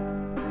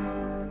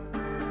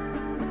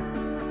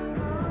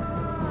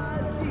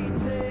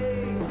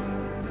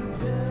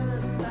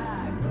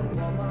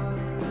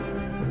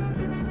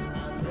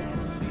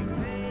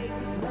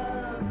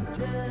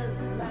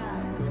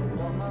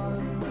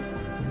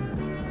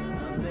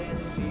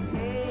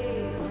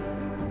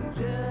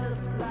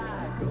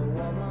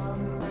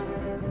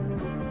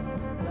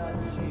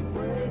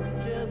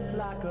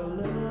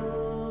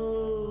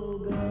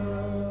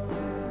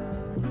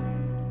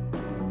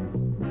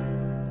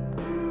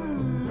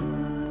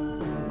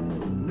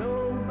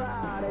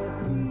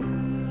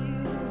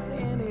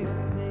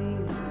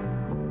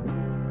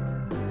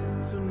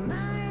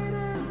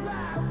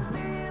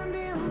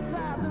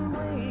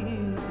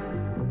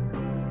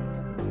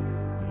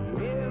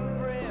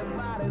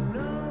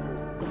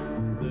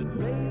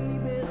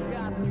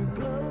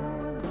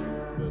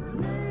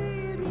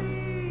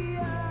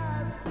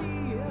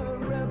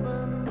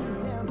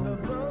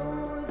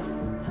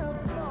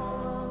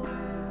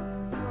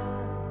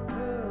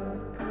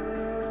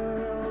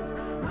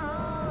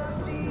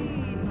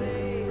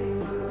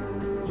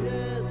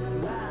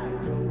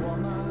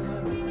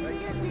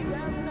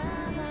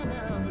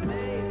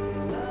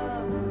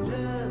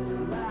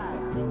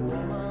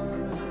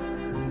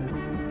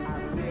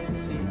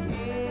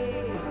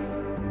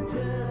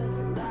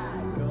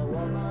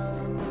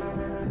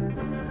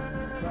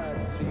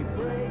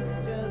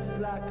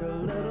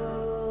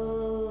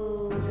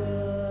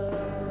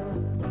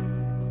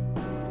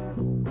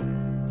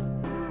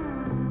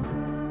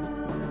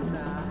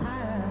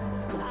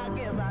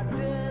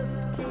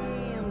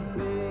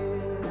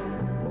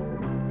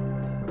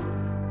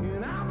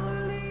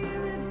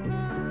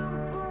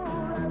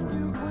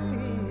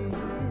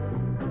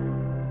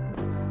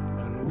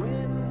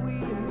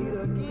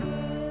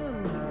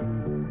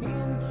 again,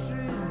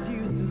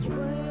 introduced his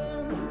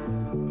friends.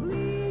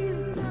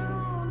 Please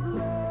don't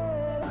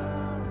let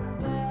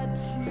on that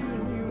you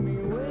knew me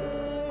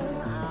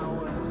when I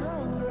was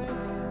hungry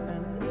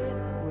and it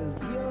was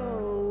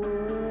your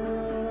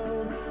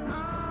world.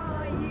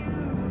 Ah,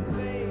 you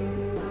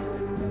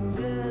babe,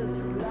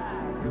 just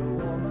like a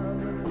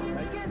woman.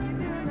 I guess you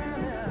do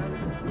now.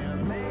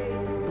 You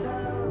made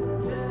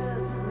love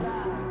just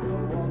like a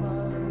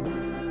woman,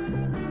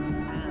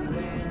 and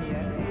then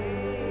you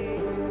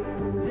ate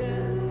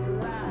just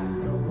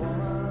like a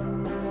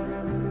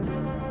woman,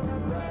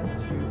 but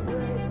you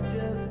break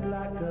just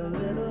like a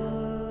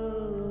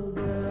little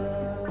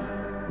girl.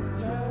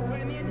 So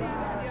when you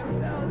drive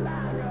yourself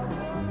like a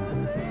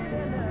woman, lady,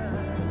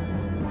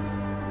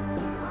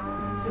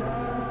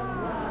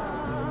 just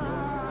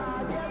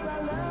like, yes, I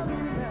love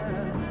you now.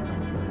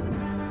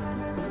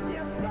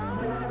 You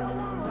sound like a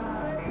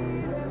woman,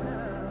 baby,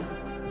 now.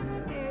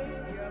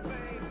 You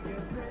make you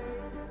take.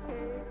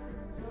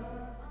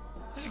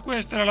 E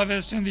questa era la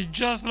versione di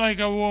Just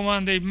Like a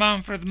Woman dei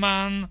Manfred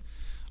Mann,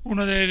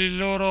 una delle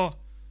loro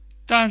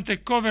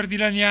tante cover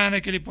dilaniane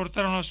che li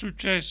portarono al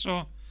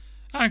successo,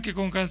 anche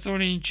con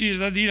canzoni incise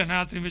da Dylan,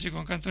 altre invece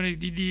con canzoni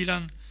di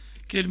Dylan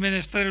che il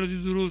menestrello di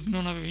Duluth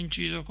non aveva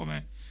inciso,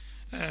 come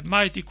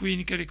Mighty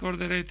Queen, che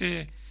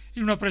ricorderete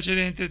in una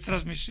precedente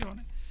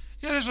trasmissione.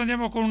 E adesso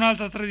andiamo con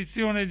un'altra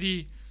tradizione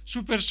di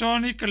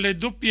Supersonic, le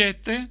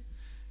doppiette,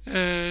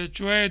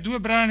 cioè due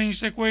brani in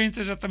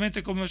sequenza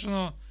esattamente come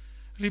sono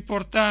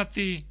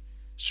riportati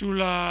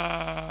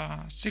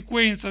sulla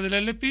sequenza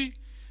dell'LP.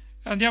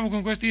 Andiamo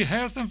con questi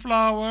Hearts and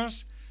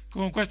Flowers,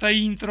 con questa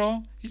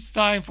intro It's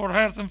Time for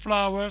Hearts and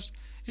Flowers,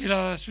 e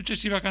la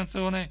successiva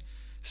canzone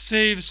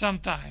Save Some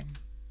Time.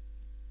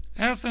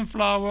 Hearts and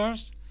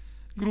Flowers,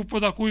 gruppo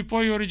da cui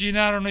poi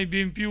originarono i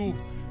ben più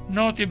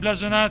noti e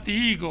blasonati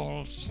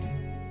Eagles,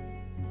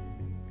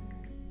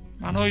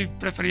 ma noi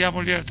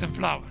preferiamo gli Hearts and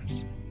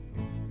Flowers.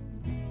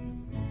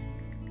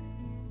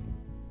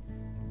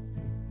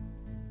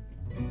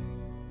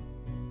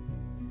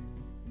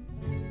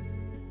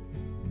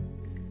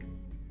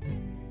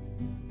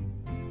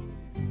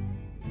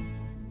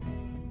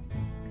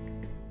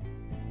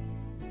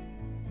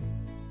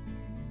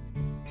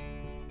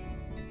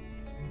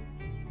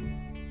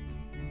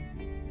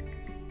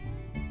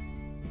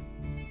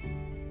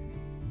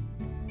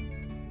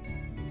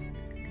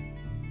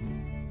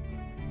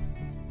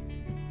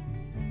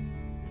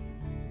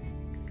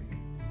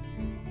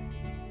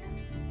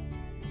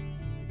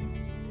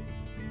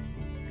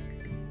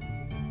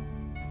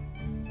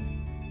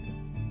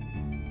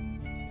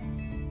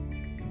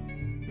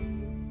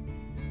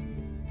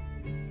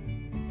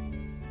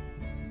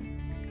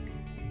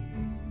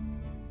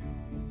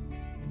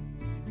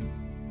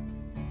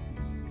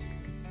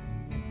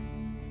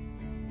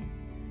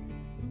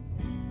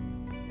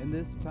 In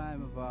this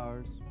time of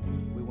ours,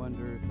 we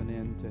wonder if an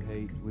end to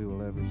hate we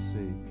will ever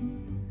see.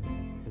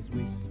 As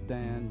we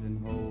stand and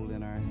hold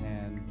in our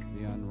hand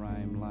the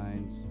unrhymed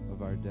lines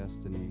of our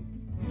destiny,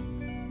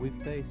 we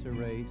face a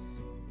race,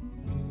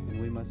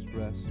 and we must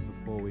rest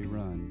before we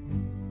run.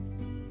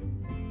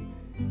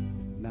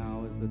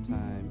 Now is the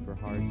time for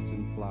hearts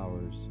and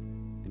flowers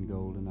in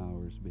golden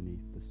hours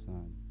beneath the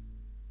sun.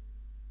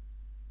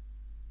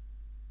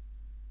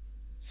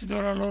 Ed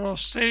ora loro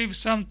Save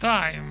Some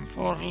Time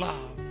for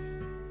Love.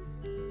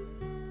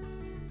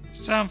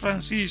 San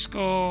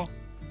Francisco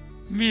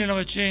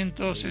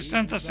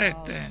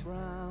 1967.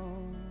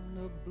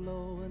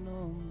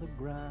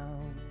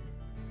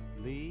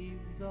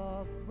 Leaves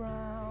of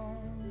brown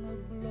are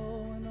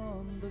blowing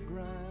on the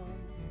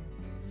ground.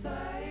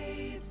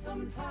 Save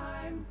some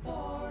time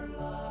for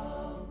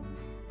love.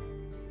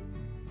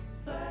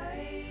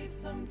 Save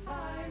some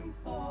time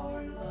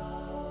for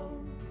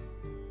love.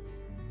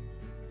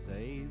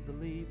 Save the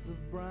leaves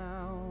of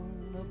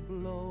brown are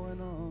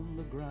blowing on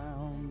the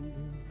ground.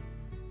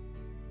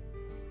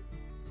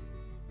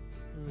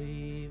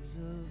 Leaves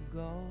of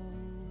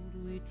gold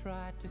we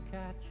try to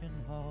catch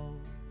and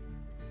hold.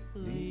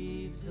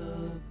 Leaves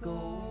of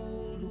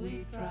gold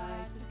we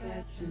try to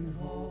catch and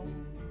hold.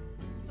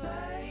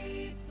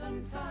 Save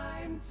some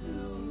time to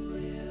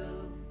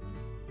live.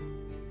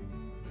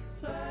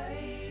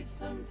 Save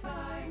some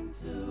time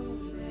to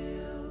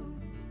live.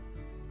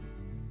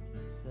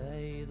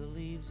 Say the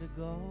leaves of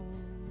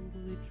gold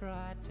we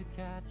try to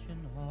catch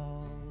and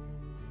hold.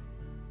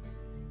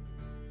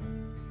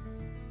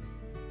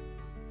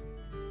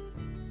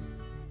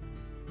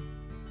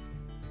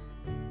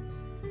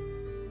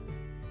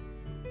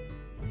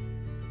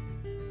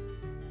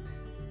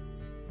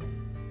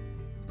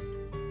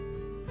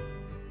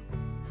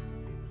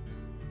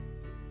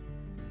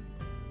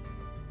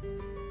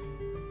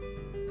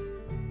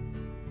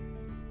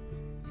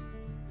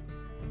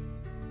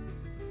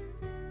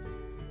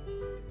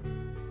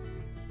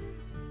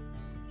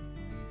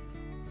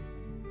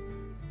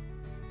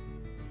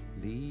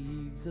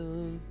 Leaves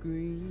of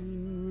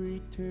green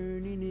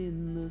returning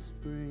in the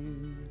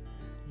spring.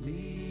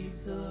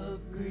 Leaves of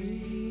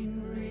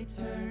green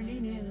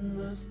returning in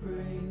the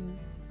spring.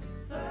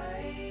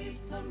 Save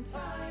some some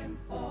time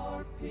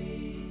for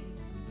peace.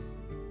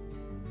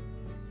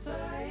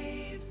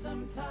 Save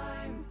some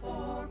time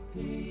for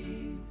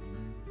peace.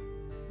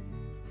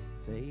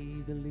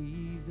 Say the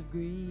leaves of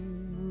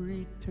green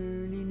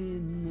returning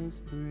in the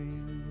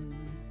spring.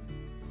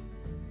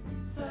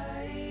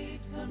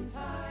 Save some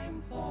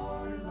time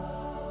for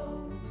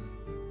love.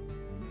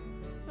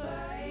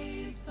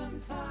 Save some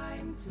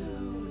time to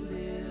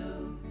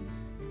live.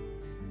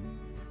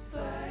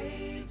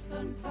 Save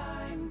some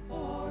time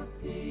for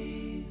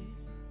peace.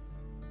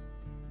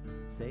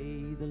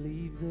 Say the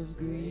leaves of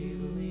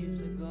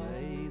green,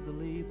 say the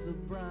leaves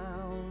of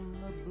brown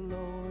are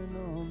blowing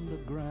on the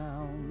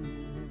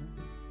ground.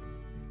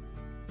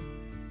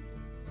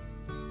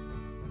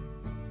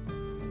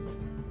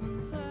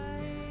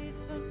 Save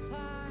some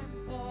time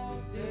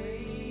for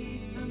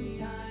save some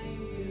time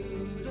to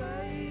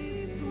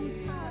save some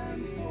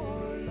time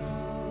for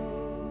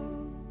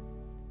love.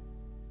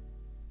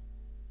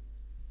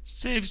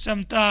 Save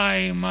Some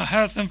Time,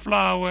 Health and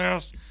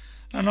Flowers,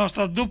 la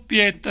nostra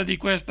doppietta di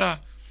questa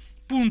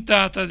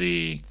puntata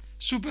di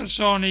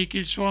Supersonic,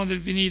 il suono del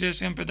vinile,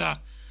 sempre da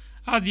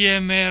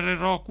ADMR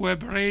Rock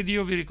Web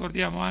Radio. Vi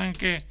ricordiamo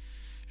anche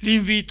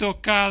l'invito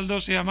caldo,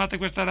 se amate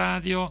questa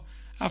radio,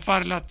 a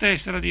fare la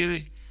tessera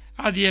di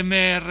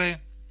ADMR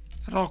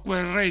Rock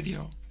Web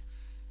Radio.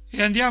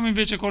 E andiamo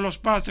invece con lo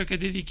spazio che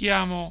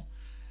dedichiamo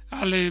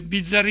alle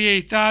bizzarrie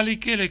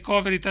italiche, le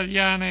cover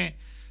italiane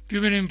più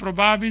o meno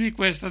improbabili.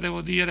 Questa,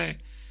 devo dire,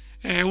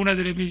 è una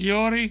delle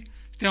migliori.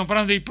 Stiamo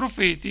parlando dei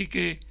Profeti,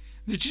 che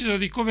decisero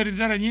di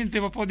coverizzare niente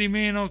ma po' di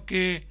meno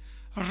che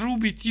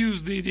Ruby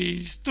Tuesday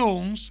degli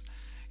Stones,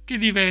 che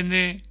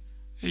divenne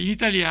in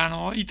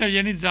italiano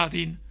italianizzato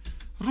in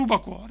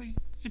Rubacuori,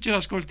 e ce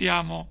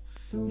l'ascoltiamo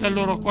dal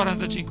loro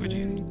 45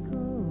 giri.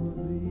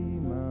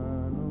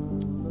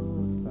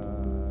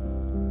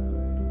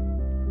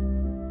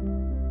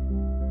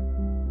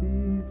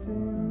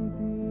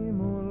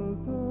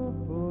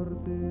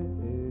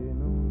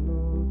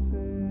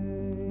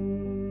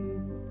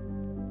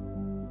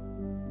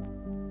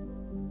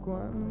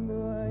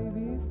 Quando hai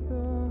visto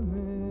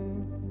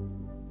me,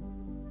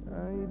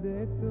 hai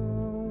detto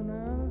un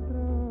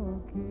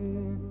altro che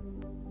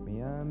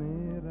mi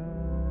amerà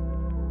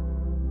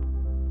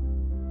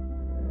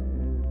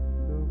e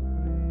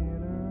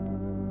soffrirà.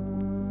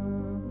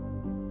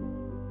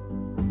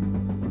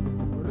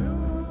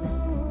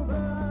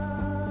 Ruba,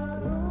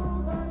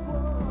 ruba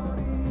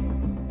cuori,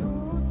 tu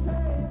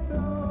sei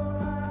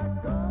sola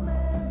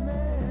come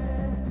me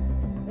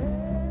e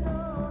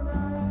non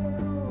hai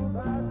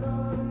rubato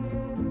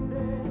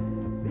niente,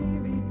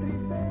 vivi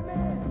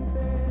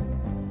tristemente.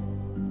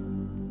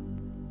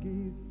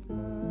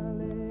 Chissà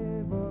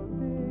le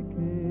volte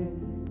che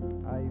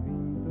hai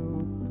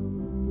vinto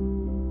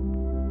tu,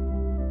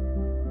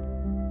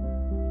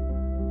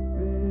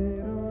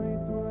 però i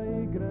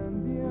tuoi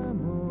grandi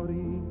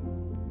amori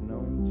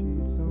non ci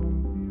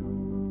son più.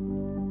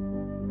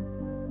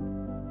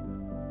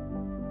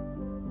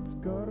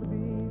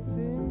 Scordi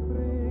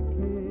sempre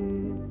che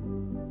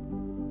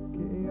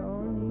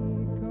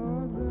ogni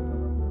cosa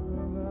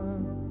va,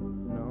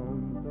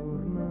 non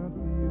torna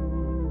più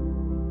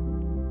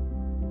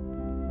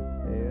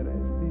e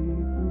resti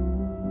tu.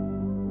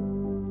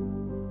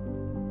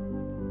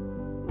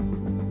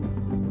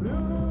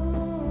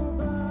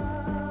 Ruba,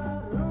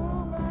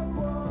 ruba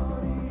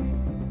cuori,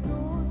 tu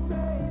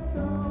sei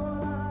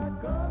sola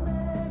come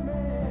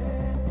me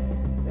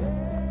e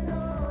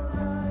non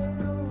hai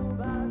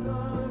rubato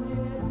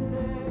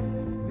niente,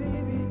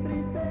 vivi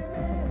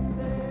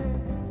tristemente.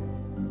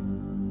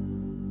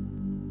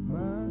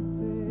 Ma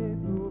se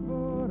tu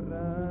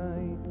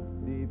vorrai,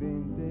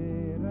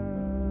 diventerai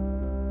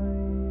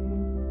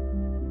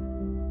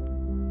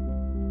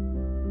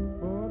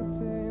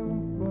forse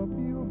un po'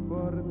 più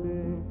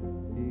forte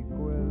di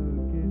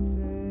quel che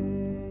sei.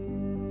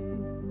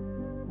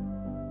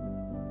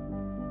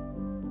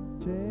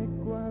 C'è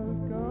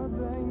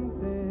qualcosa in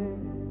te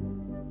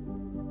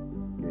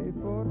che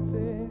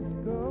forse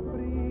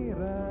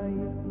scoprirai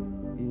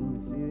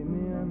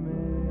insieme a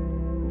me,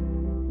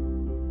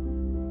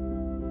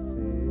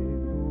 se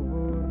tu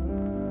vorrai.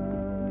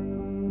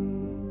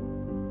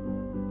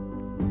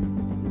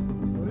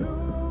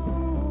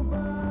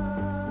 Ruba,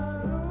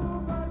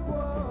 ruba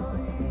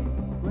cuori,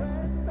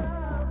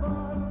 questa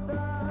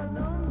volta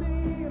non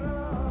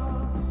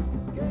dirò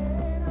che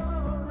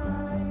non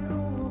hai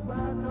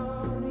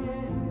rubato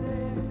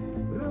niente,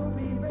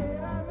 rubi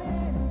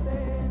veramente.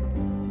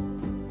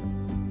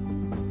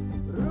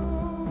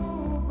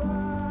 Ruba,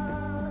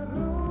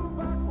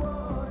 ruba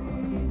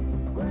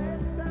cuori,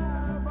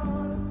 questa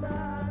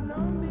volta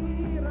non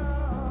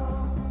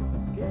dirò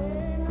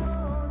che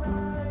non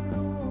hai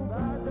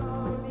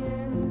rubato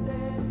niente,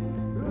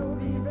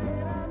 rubi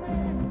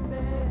veramente.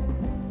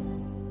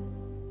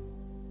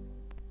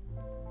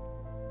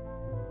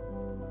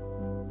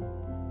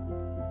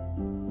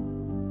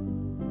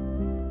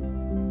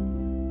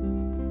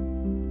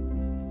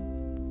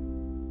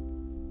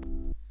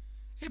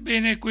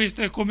 Ebbene,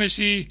 questo è come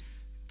si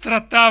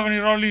trattavano i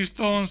Rolling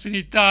Stones in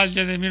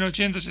Italia nel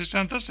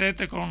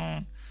 1967,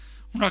 con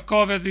una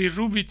cover di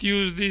Ruby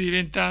Tuesday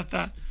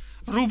diventata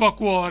Ruba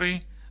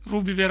Cuori,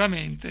 Ruby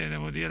veramente,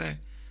 devo dire,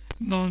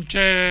 non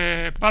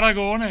c'è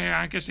paragone,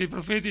 anche se i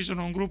Profeti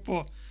sono un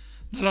gruppo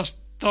dalla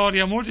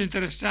storia molto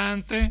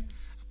interessante,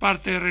 a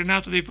parte il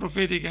Renato dei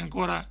Profeti che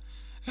ancora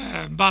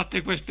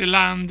batte queste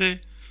lande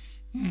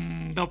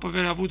dopo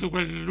aver avuto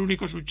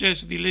l'unico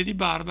successo di Lady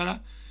Barbara,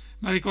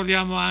 ma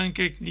ricordiamo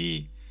anche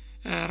di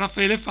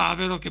Raffaele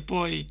Favero che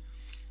poi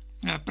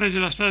prese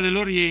la strada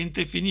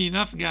dell'Oriente, finì in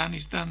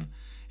Afghanistan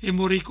e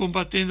morì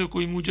combattendo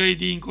con i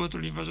Mujahideen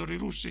contro gli invasori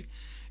russi.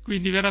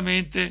 Quindi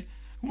veramente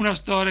una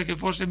storia che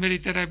forse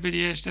meriterebbe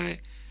di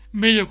essere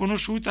meglio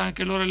conosciuta.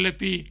 Anche il loro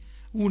LP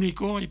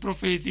unico, I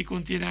Profeti,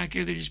 contiene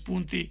anche degli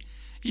spunti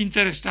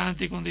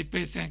interessanti con dei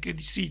pezzi anche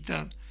di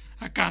sitar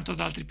accanto ad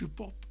altri più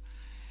pop.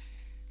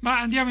 Ma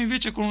andiamo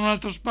invece con un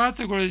altro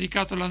spazio, quello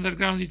dedicato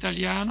all'underground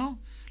italiano.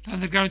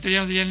 L'underground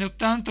italiano degli anni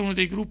 '80, uno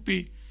dei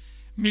gruppi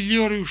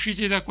migliori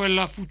usciti da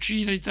quella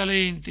fucina di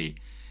talenti,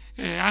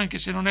 anche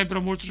se non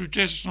ebbero molto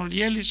successo, sono gli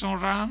Ellison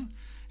Run,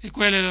 e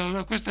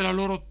questa è la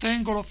loro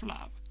Tangle of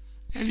Love.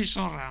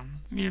 Ellison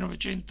Run,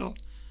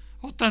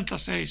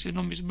 1986 se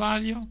non mi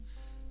sbaglio.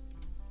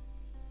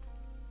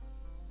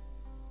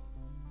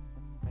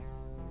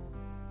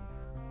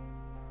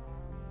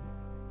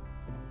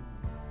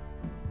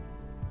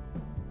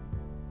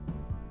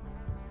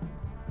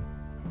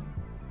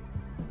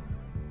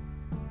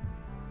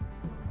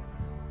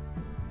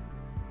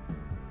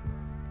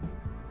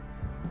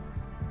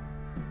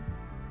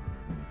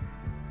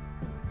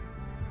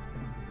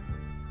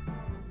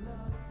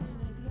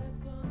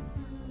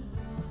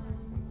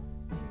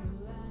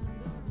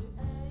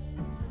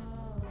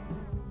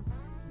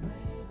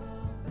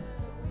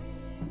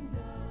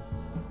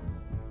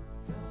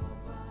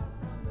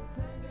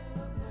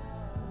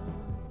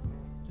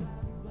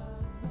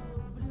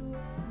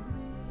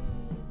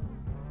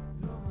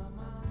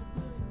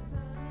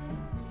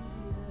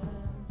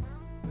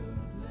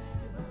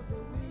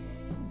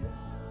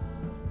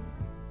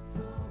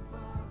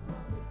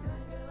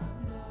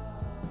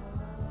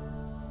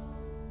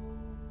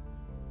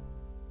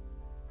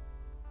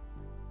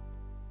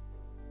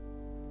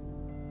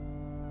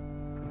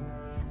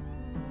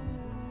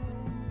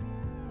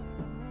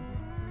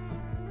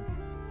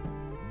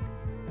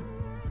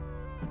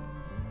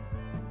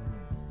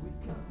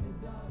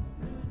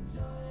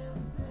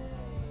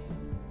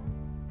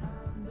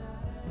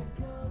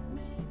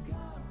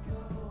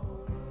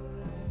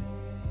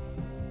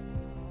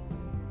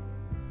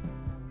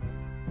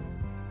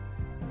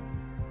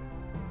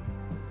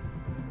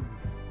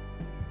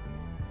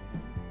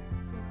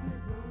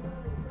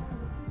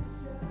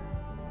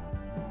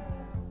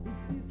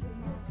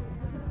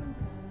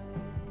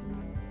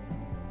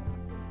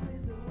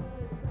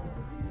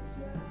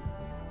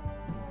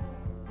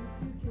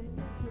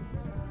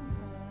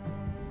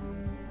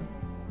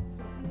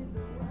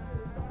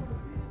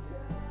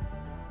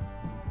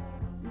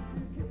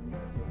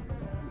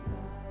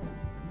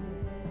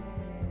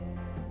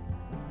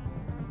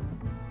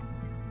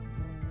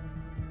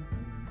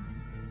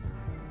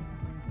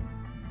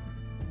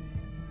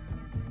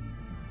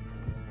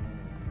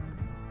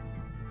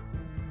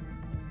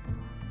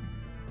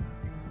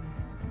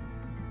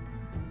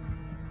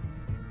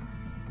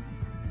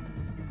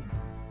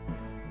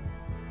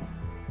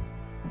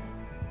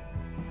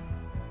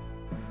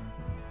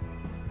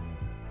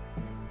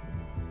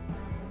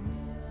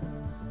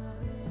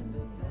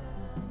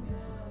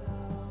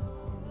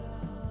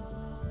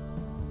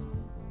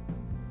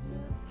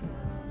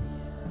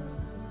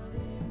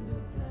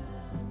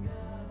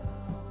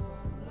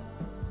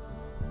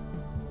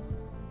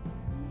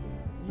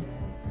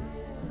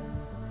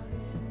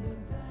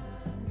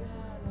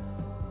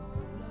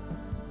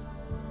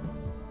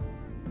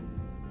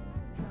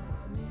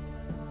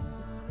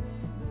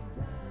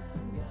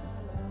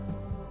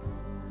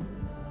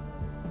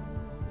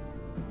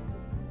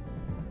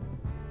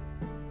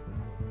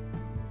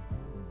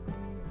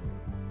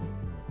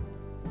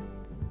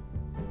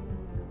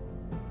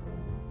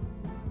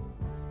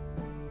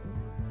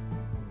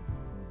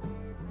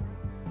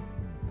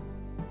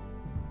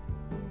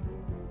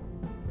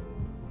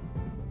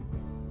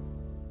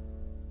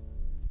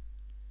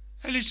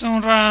 Ellison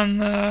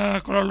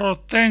Run con la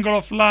loro Tangle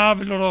of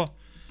Love, il loro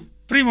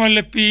primo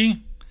LP,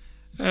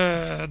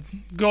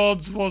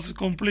 Gods Was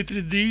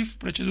Completely Deaf,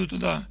 preceduto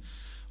da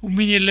un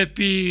mini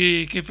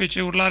LP che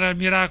fece urlare al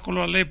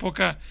miracolo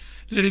all'epoca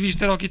le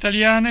riviste rock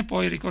italiane.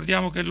 Poi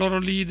ricordiamo che il loro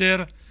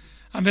leader,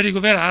 Amerigo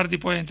Verardi,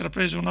 poi ha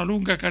intrapreso una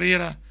lunga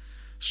carriera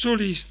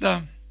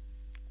solista,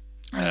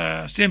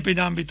 sempre in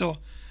ambito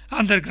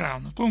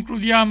underground.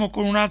 Concludiamo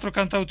con un altro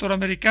cantautore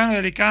americano,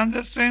 Eric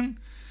Andersen.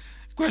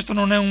 Questo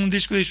non è un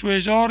disco dei suoi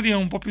esordi, è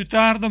un po' più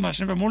tardo, ma è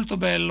sempre molto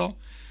bello.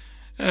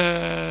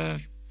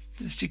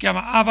 Si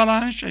chiama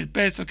Avalanche e il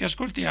pezzo che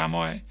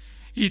ascoltiamo è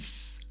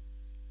It's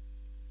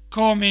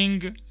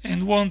Coming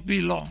and Won't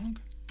Be Long.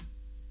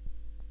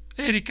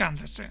 Eric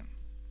Andersen,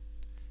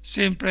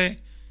 sempre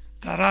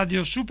da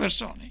Radio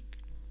Supersonic.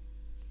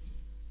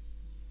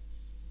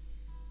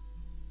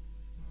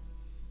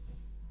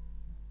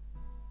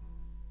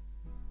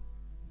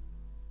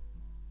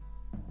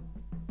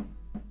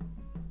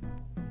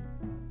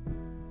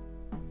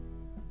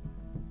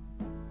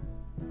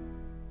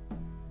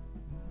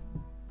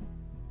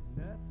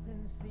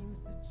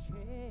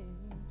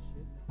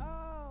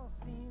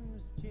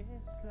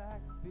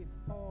 like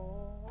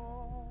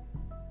before.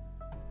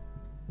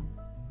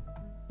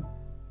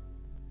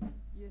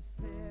 You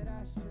said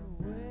I should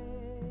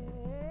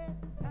wait.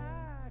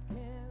 I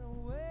can't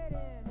wait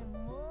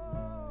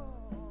anymore.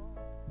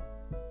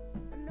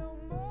 No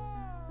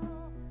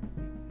more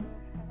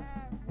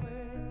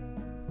halfways.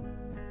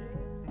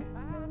 Yes,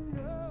 I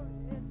know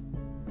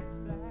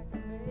it's like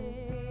a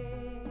maze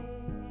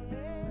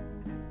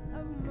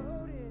of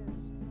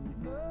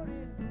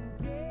motives and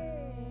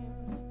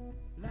games.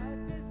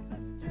 Life is so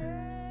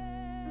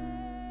strange.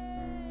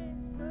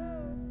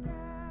 Slow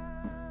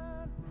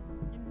down.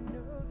 You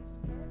know this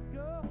can't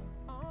go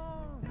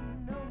on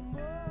no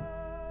more.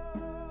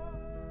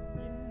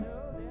 You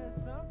know there's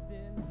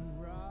something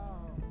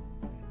wrong.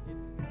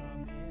 It's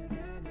coming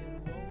and it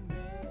won't be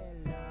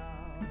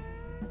long.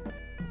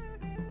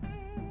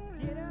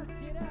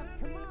 Get up,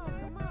 come on,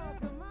 come on,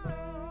 come on.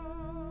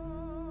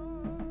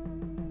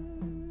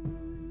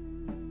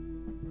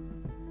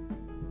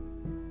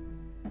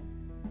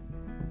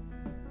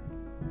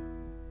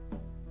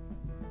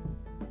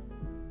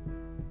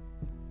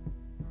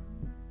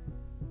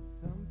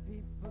 Some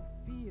people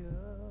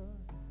feel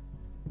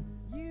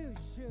you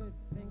should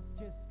think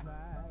just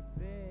like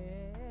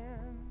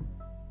them.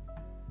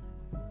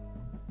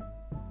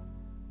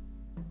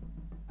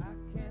 I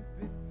can't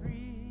be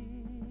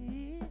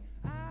free.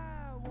 I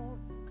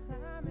won't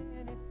climb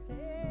any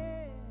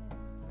fence.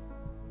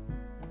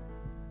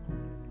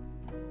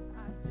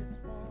 I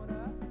just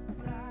wanna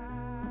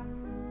fly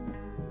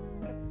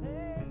to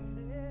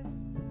places.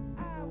 I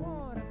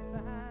wanna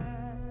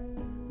find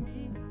me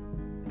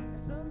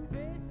some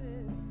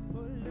faces who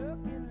are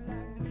looking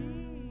like me,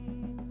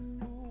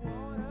 who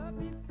wanna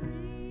be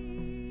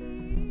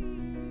free.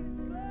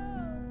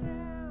 Slow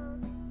down.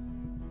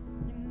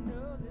 You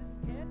know this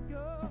can't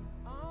go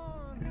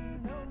on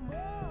no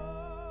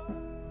more.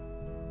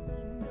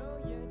 You know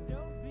you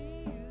don't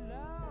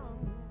belong.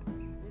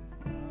 It's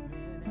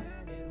coming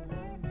and it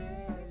won't be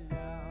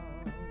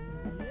long.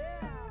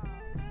 Yeah.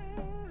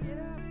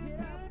 Get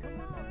up, come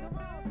on, come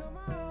on, come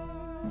on.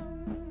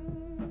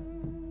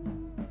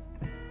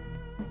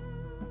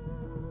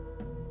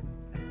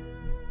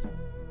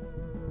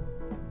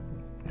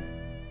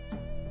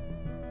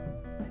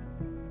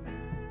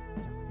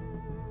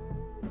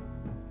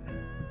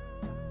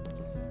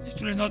 E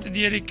sulle note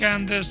di Eric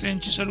Andersen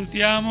ci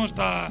salutiamo,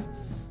 sta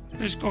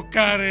per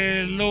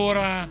scoccare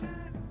l'ora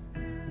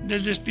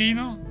del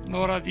destino,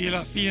 l'ora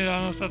della fine della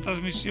nostra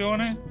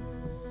trasmissione,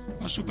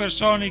 ma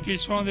Supersonic, il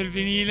suono del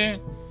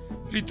vinile,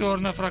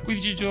 ritorna fra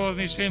 15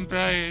 giorni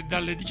sempre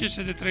dalle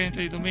 17:30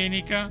 di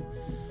domenica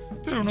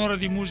per un'ora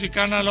di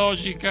musica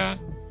analogica,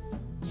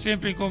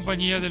 sempre in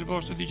compagnia del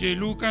vostro DJ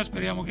Luca.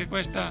 Speriamo che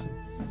questa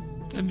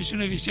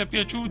trasmissione vi sia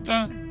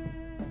piaciuta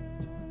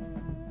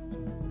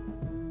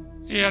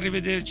e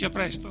arrivederci, a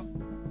presto.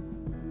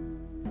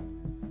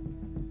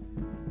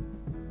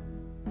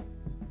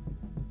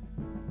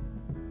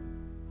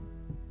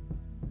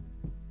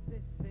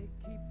 They say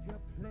keep your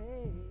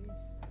place,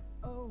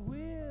 or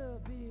we'll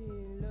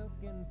be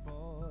looking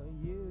for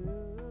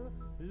you,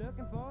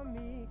 looking for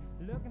me,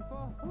 looking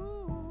for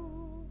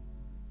who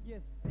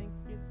you think